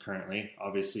investments currently.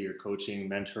 Obviously, you're coaching,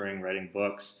 mentoring, writing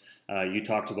books. You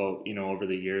talked about, over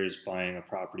the years buying a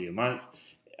property a month.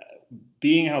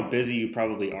 Being how busy you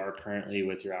probably are currently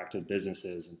with your active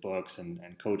businesses and books and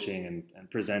coaching and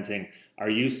presenting, are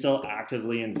you still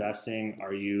actively investing?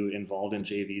 Are you involved in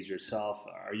JVs yourself?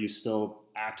 Are you still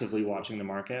actively watching the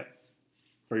market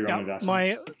for your own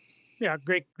investments?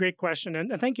 Great question,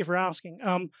 and thank you for asking.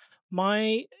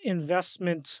 My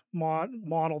investment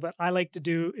model that I like to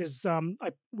do is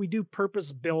we do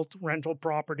purpose-built rental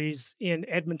properties in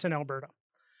Edmonton, Alberta.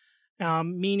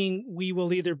 Meaning we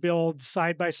will either build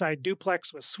side-by-side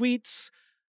duplex with suites,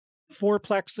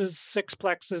 fourplexes,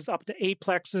 sixplexes, up to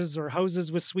eightplexes, or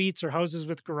houses with suites or houses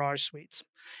with garage suites.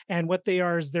 And what they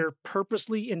are is they're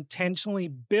purposely, intentionally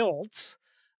built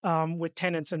with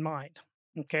tenants in mind.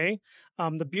 Okay.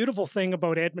 The beautiful thing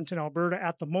about Edmonton, Alberta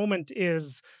at the moment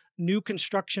is new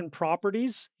construction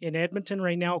properties in Edmonton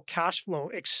right now cash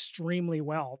flow extremely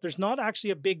well. There's not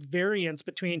actually a big variance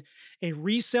between a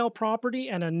resale property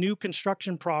and a new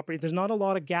construction property. There's not a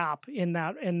lot of gap in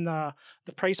the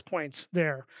price points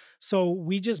there. So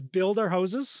we just build our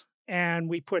houses and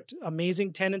we put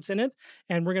amazing tenants in it,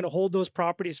 and we're going to hold those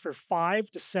properties for 5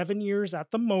 to 7 years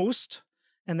at the most.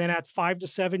 And then at 5 to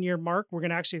 7 year mark, we're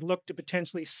going to actually look to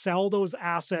potentially sell those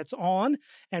assets on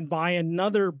and buy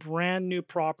another brand new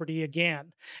property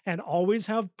again. And always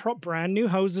have brand new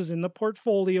houses in the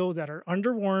portfolio that are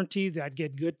under warranty, that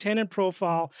get good tenant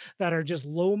profile, that are just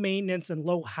low maintenance and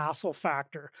low hassle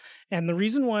factor. And the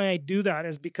reason why I do that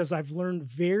is because I've learned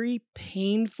very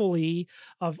painfully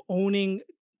of owning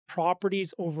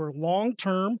properties over long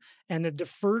term, and the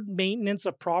deferred maintenance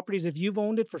of properties. If you've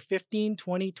owned it for 15,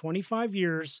 20, 25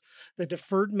 years, the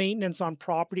deferred maintenance on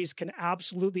properties can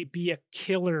absolutely be a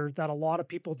killer that a lot of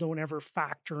people don't ever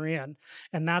factor in.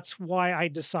 And that's why I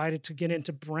decided to get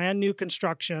into brand new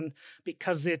construction,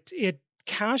 because it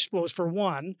cash flows, for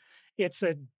one. It's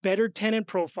a better tenant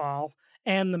profile,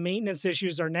 and the maintenance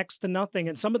issues are next to nothing.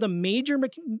 And some of the major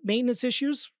maintenance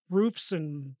issues, roofs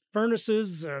and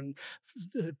furnaces and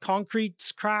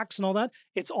concrete cracks and all that,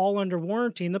 it's all under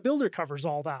warranty, and the builder covers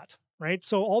all that, right?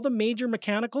 So all the major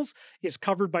mechanicals is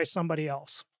covered by somebody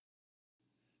else.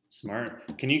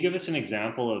 Smart. Can you give us an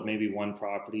example of maybe one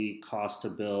property, cost to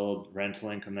build, rental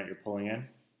income that you're pulling in?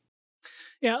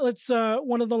 Yeah, let's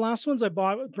one of the last ones I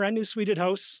bought, a brand new suited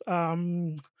house,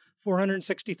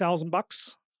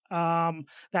 $460,000.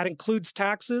 That includes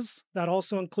taxes. That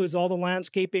also includes all the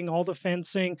landscaping, all the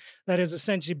fencing. That is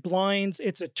essentially blinds.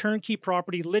 It's a turnkey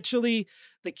property. Literally,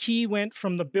 the key went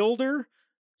from the builder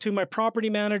to my property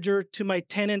manager to my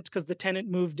tenant, because the tenant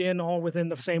moved in all within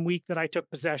the same week that I took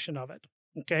possession of it.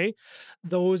 Okay.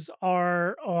 Those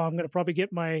are, I'm going to probably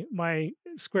get my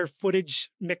square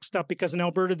footage mixed up, because in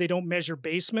Alberta, they don't measure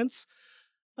basements.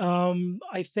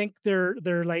 I think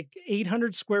they're like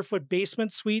 800 square foot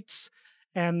basement suites,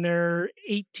 and they're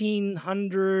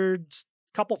 1,800,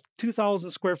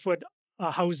 2,000 square foot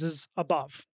houses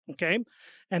above. Okay.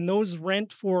 And those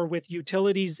rent for, with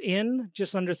utilities in,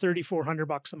 just under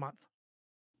 $3,400 a month.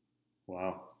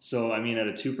 Wow. So, I mean, at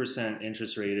a 2%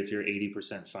 interest rate, if you're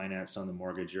 80% financed on the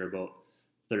mortgage, you're about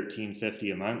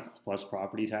 $1,350 a month plus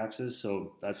property taxes.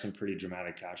 So that's some pretty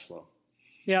dramatic cash flow.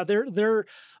 Yeah, they're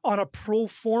on a pro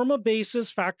forma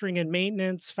basis, factoring in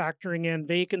maintenance, factoring in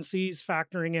vacancies,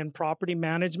 factoring in property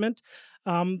management.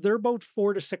 They're about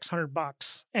 $400 to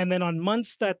 $600, and then on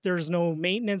months that there's no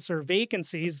maintenance or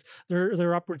vacancies,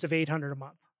 they're upwards of $800 a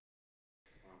month.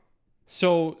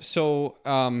 So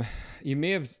you may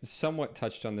have somewhat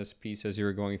touched on this piece as you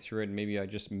were going through it, and maybe I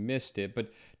just missed it.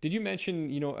 But did you mention,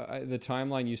 the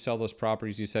timeline you sell those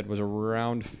properties? You said was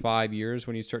around 5 years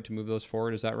when you start to move those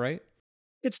forward. Is that right?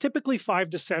 It's typically 5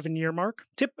 to 7 year mark,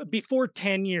 before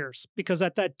 10 years, because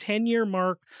at that 10-year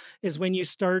mark is when you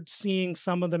start seeing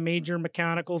some of the major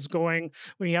mechanicals going,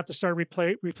 when you have to start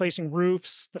replacing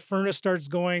roofs, the furnace starts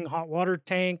going, hot water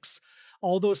tanks,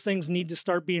 all those things need to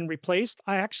start being replaced.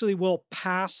 I actually will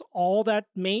pass all that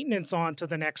maintenance on to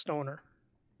the next owner.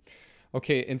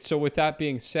 Okay, and so with that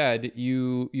being said,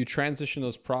 you transition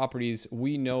those properties.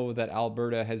 We know that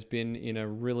Alberta has been in a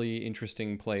really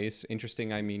interesting place.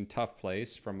 Interesting, I mean tough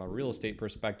place from a real estate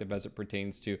perspective as it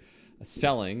pertains to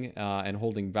selling and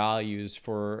holding values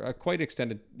for a quite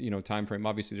extended time frame.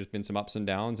 Obviously, there's been some ups and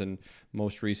downs, and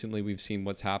most recently we've seen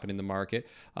what's happened in the market.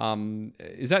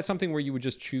 Is that something where you would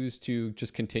just choose to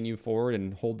just continue forward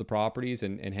and hold the properties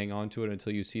and hang on to it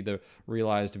until you see the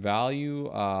realized value,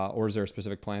 or is there a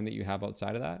specific plan that you have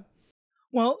outside of that?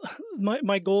 Well,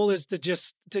 my goal is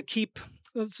to keep.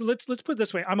 So let's put it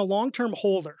this way: I'm a long-term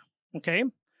holder. Okay.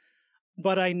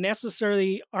 But I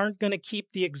necessarily aren't going to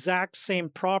keep the exact same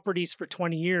properties for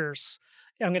 20 years.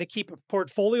 I'm going to keep a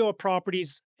portfolio of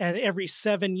properties, and every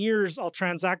 7 years, I'll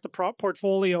transact the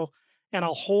portfolio and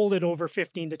I'll hold it over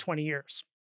 15 to 20 years.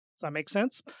 Does that make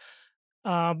sense?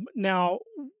 Now,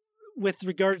 with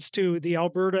regards to the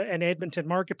Alberta and Edmonton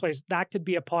marketplace, that could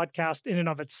be a podcast in and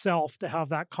of itself to have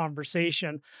that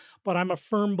conversation. But I'm a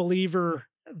firm believer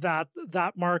that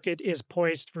that market is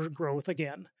poised for growth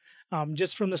again.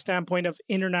 Just from the standpoint of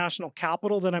international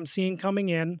capital that I'm seeing coming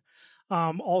in,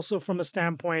 also from a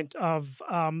standpoint of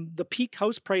the peak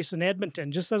house price in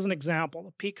Edmonton. Just as an example,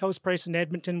 the peak house price in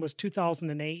Edmonton was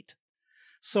 2008.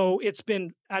 So it's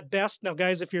been at best, now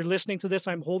guys, if you're listening to this,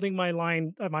 I'm holding my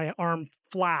arm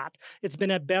flat. It's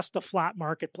been at best a flat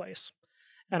marketplace.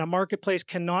 And a marketplace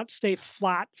cannot stay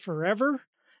flat forever,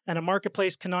 and a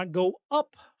marketplace cannot go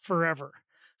up forever.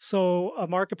 So a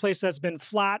marketplace that's been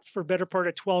flat for better part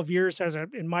of 12 years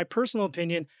in my personal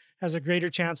opinion, has a greater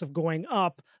chance of going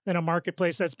up than a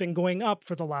marketplace that's been going up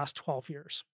for the last 12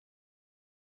 years.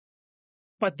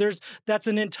 But that's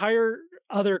an entire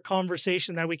other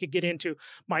conversation that we could get into: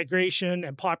 migration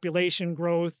and population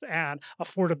growth and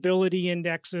affordability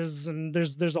indexes. And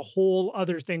there's a whole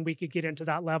other thing we could get into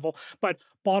that level. But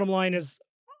bottom line is,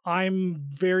 I'm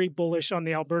very bullish on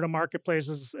the Alberta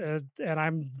marketplaces, and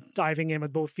I'm diving in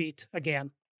with both feet again.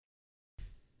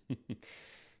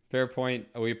 Fair point.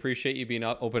 We appreciate you being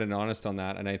open and honest on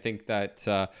that. And I think that,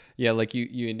 like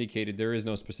you indicated, there is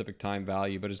no specific time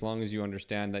value, but as long as you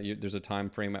understand that there's a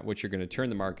time frame at which you're going to turn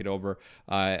the market over,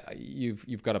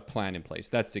 you've got a plan in place.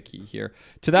 That's the key here.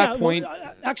 To that point,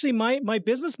 actually, my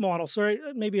business model. Sorry,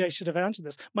 maybe I should have answered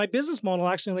this. My business model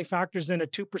actually only factors in a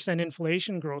 2%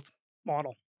 inflation growth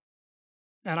model.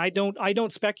 And I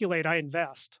don't speculate, I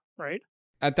invest, right?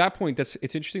 At that point,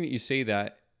 it's interesting that you say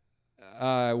that.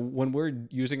 When we're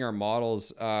using our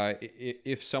models,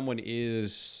 if someone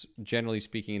is generally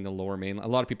speaking in the lower mainland, a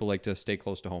lot of people like to stay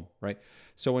close to home, right?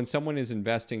 So when someone is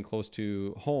investing close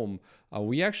to home,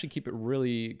 we actually keep it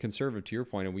really conservative, to your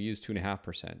point, and we use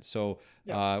 2.5%. So,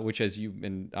 which, as you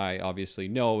and I obviously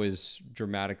know, is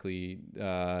dramatically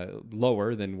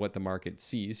lower than what the market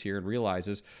sees here and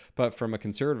realizes. But from a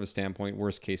conservative standpoint,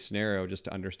 worst case scenario, just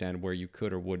to understand where you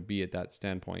could or would be at that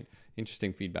standpoint.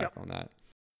 Interesting feedback on that.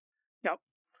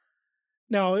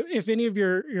 Now, if any of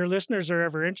your listeners are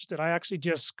ever interested, I actually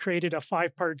just created a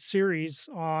 5-part series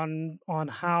on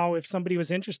how, if somebody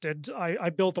was interested, I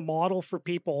built a model for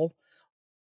people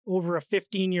over a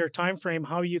 15-year time frame,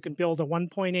 how you can build a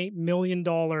 $1.8 million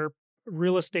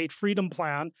real estate freedom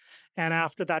plan, and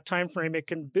after that time frame,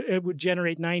 it would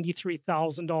generate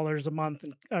 $93,000 a month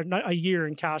a year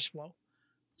in cash flow.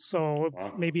 So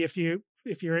maybe if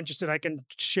you're interested, I can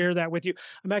share that with you.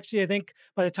 I think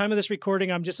by the time of this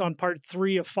recording, I'm just on part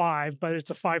 3 of 5, but it's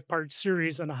a 5-part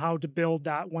series on how to build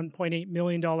that $1.8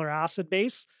 million asset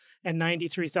base and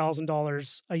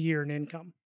 $93,000 a year in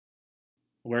income.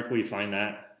 Where can we find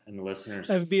that and the listeners?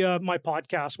 That would be my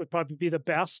podcast would probably be the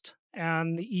best.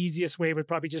 And the easiest way would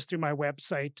probably just through my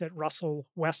website at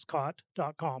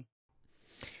russellwestcott.com.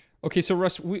 Okay, so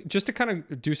Russ, just to kind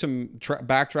of do some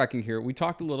backtracking here, we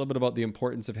talked a little bit about the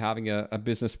importance of having a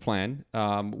business plan,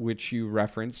 which you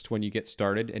referenced when you get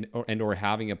started, and or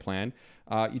having a plan.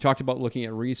 You talked about looking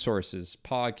at resources,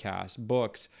 podcasts,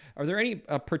 books. Are there any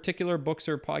particular books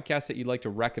or podcasts that you'd like to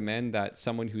recommend that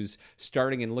someone who's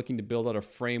starting and looking to build out a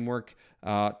framework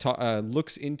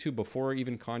looks into before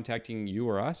even contacting you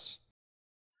or us?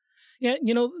 Yeah,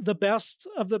 the best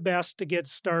of the best to get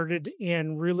started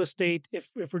in real estate,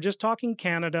 if we're just talking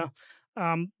Canada,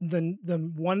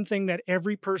 the one thing that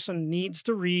every person needs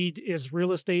to read is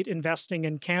Real Estate Investing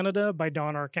in Canada by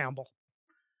Don R. Campbell.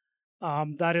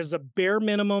 That is a bare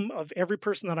minimum of every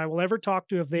person that I will ever talk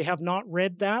to. If they have not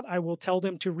read that, I will tell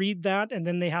them to read that, and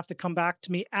then they have to come back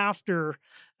to me after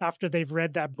they've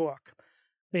read that book.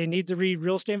 They need to read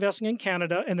Real Estate Investing in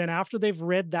Canada, and then after they've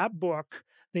read that book,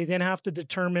 they then have to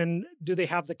determine, do they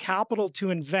have the capital to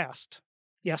invest?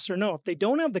 Yes or no. If they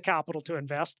don't have the capital to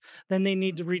invest, then they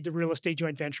need to read the Real Estate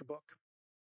Joint Venture book.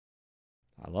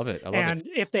 I love it. And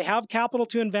if they have capital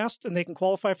to invest and they can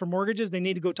qualify for mortgages, they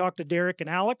need to go talk to Derek and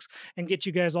Alex and get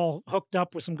you guys all hooked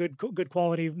up with some good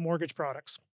quality mortgage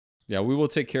products. Yeah, we will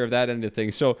take care of that end of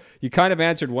things. So you kind of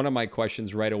answered one of my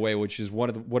questions right away, which is what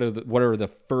are the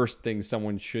first things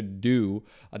someone should do?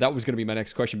 That was going to be my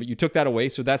next question, but you took that away.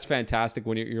 So that's fantastic.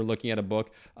 When you're looking at a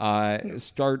book,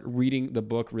 start reading the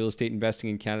book Real Estate Investing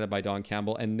in Canada by Don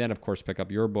Campbell, and then of course pick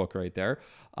up your book right there.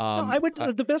 I would.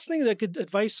 The best thing that could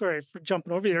advice. Sorry for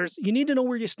jumping over there. Is you need to know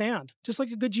where you stand, just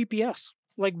like a good GPS.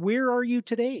 Like, where are you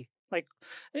today?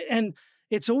 And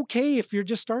it's okay if you're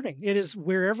just starting. It is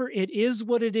wherever, it is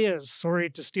what it is. Sorry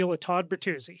to steal a Todd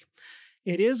Bertuzzi.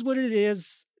 It is what it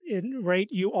is, right?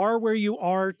 You are where you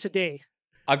are today.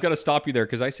 I've got to stop you there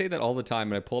because I say that all the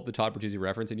time and I pull up the Todd Bertuzzi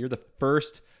reference, and you're the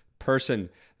first person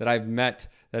that I've met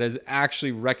that has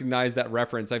actually recognized that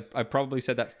reference. I've probably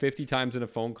said that 50 times in a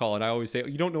phone call, and I always say,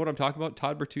 you don't know what I'm talking about?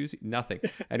 Todd Bertuzzi? Nothing.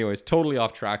 Anyways, totally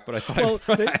off track, but I thought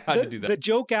I had to do that. The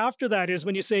joke after that is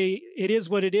when you say it is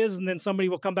what it is, and then somebody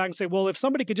will come back and say, well, if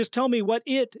somebody could just tell me what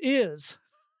it is.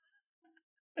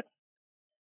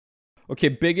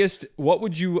 Okay, what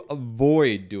would you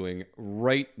avoid doing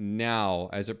right now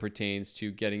as it pertains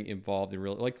to getting involved in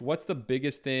real, like what's the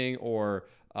biggest thing, or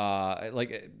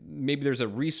like maybe there's a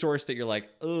resource that you're like,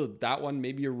 oh, that one,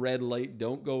 maybe a red light,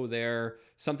 don't go there.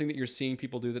 Something that you're seeing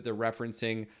people do that they're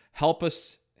referencing. Help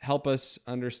us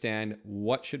understand,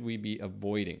 what should we be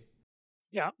avoiding?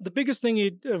 Yeah, the biggest thing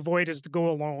you'd avoid is to go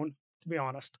alone, to be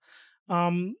honest.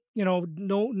 No,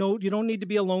 you don't need to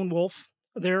be a lone wolf.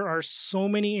 There are so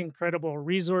many incredible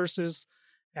resources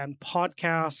and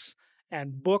podcasts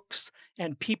and books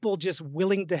and people just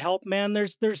willing to help. Man,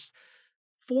 there's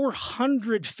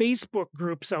 400 Facebook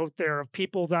groups out there of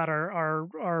people that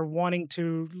are wanting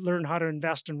to learn how to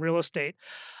invest in real estate.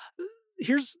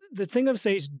 Here's the thing I would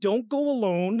say is, don't go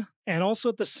alone, and also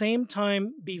at the same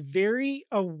time be very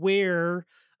aware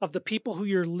of the people who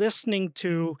you're listening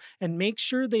to and make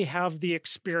sure they have the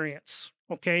experience.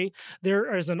 Okay,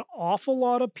 there is an awful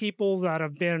lot of people that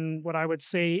have been, what I would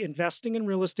say, investing in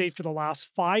real estate for the last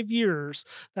 5 years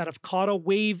that have caught a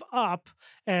wave up,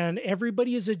 and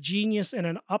everybody is a genius in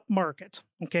an up market.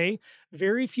 Okay,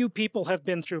 very few people have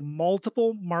been through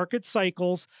multiple market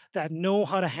cycles that know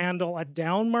how to handle a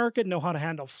down market, know how to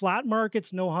handle flat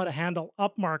markets, know how to handle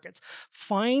up markets.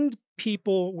 Find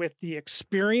people with the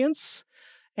experience.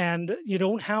 And you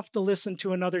don't have to listen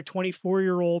to another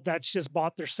 24-year-old that's just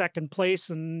bought their second place.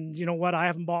 And you know what? I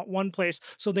haven't bought one place,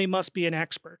 so they must be an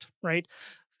expert, right?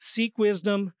 Seek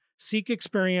wisdom, seek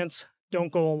experience.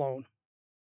 Don't go alone.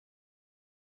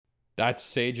 That's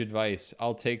sage advice.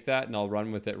 I'll take that and I'll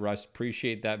run with it, Russ.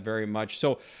 Appreciate that very much.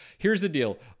 So here's the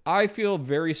deal. I feel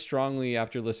very strongly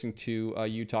after listening to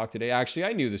you talk today. Actually,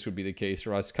 I knew this would be the case,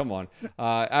 Russ. Come on.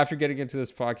 After getting into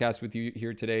this podcast with you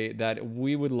here today, that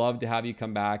we would love to have you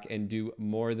come back and do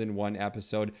more than one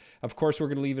episode. Of course, we're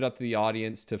going to leave it up to the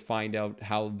audience to find out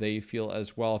how they feel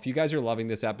as well. If you guys are loving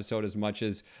this episode as much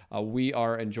as we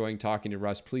are enjoying talking to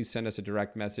Russ, please send us a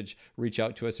direct message, reach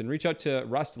out to us, and reach out to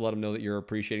Russ to let him know that you're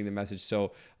appreciating the message,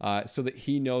 so that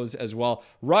he knows as well.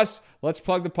 Russ, let's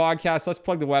plug the podcast. Let's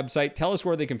plug the website. Tell us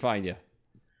where they can find you.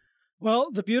 Well,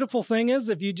 the beautiful thing is,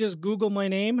 if you just Google my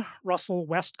name, Russell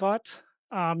Westcott,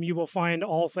 you will find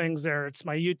all things there. It's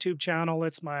my YouTube channel.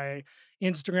 It's my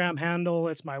Instagram handle.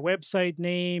 It's my website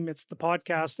name. It's the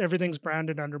podcast. Everything's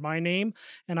branded under my name.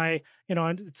 And I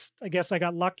guess I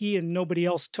got lucky and nobody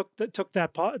else took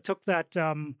that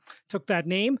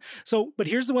name. So, but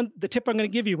here's the tip I'm going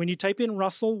to give you. When you type in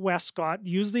Russell Westcott,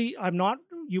 usually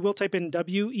you will type in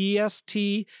WEST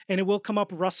and it will come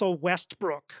up Russell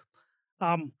Westbrook.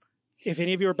 if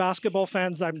any of you are basketball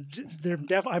fans, I'm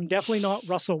definitely not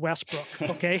Russell Westbrook.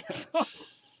 Okay. So.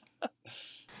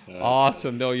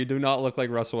 Awesome. No, you do not look like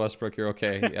Russell Westbrook. You're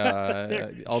okay.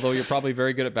 Although you're probably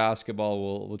very good at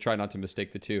basketball, we'll try not to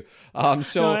mistake the two. No,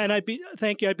 and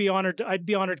thank you. I'd be honored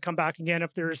to come back again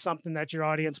if there's something that your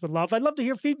audience would love. I'd love to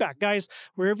hear feedback, guys.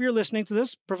 Wherever you're listening to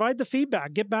this, provide the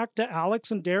feedback. Get back to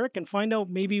Alex and Derek and find out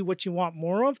maybe what you want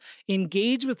more of.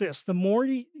 Engage with this. The more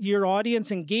your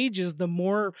audience engages, the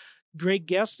more great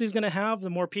guests he's going to have, the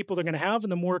more people they're going to have,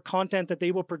 and the more content that they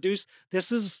will produce.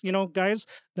 This is, guys,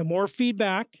 the more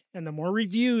feedback and the more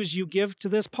reviews you give to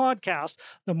this podcast,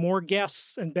 the more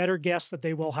guests and better guests that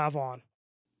they will have on.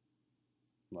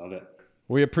 Love it.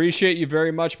 We appreciate you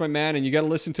very much, my man, and you got to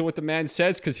listen to what the man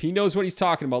says because he knows what he's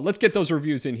talking about. Let's get those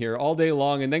reviews in here all day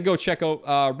long, and then go check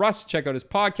out Russ, check out his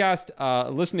podcast,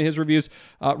 listen to his reviews.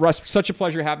 Russ, such a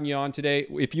pleasure having you on today.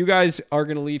 If you guys are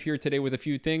going to leave here today with a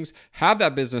few things, have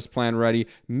that business plan ready.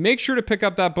 Make sure to pick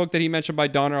up that book that he mentioned by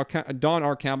Don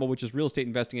R. Campbell, which is Real Estate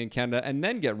Investing in Canada, and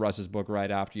then get Russ's book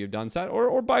right after you've done that,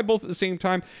 or buy both at the same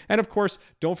time. And of course,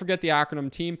 don't forget the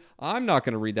acronym team. I'm not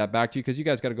going to read that back to you because you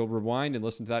guys got to go rewind and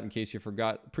listen to that in case you forgot.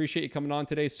 Appreciate you coming on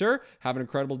today, sir. Have an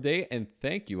incredible day, and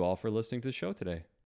thank you all for listening to the show today.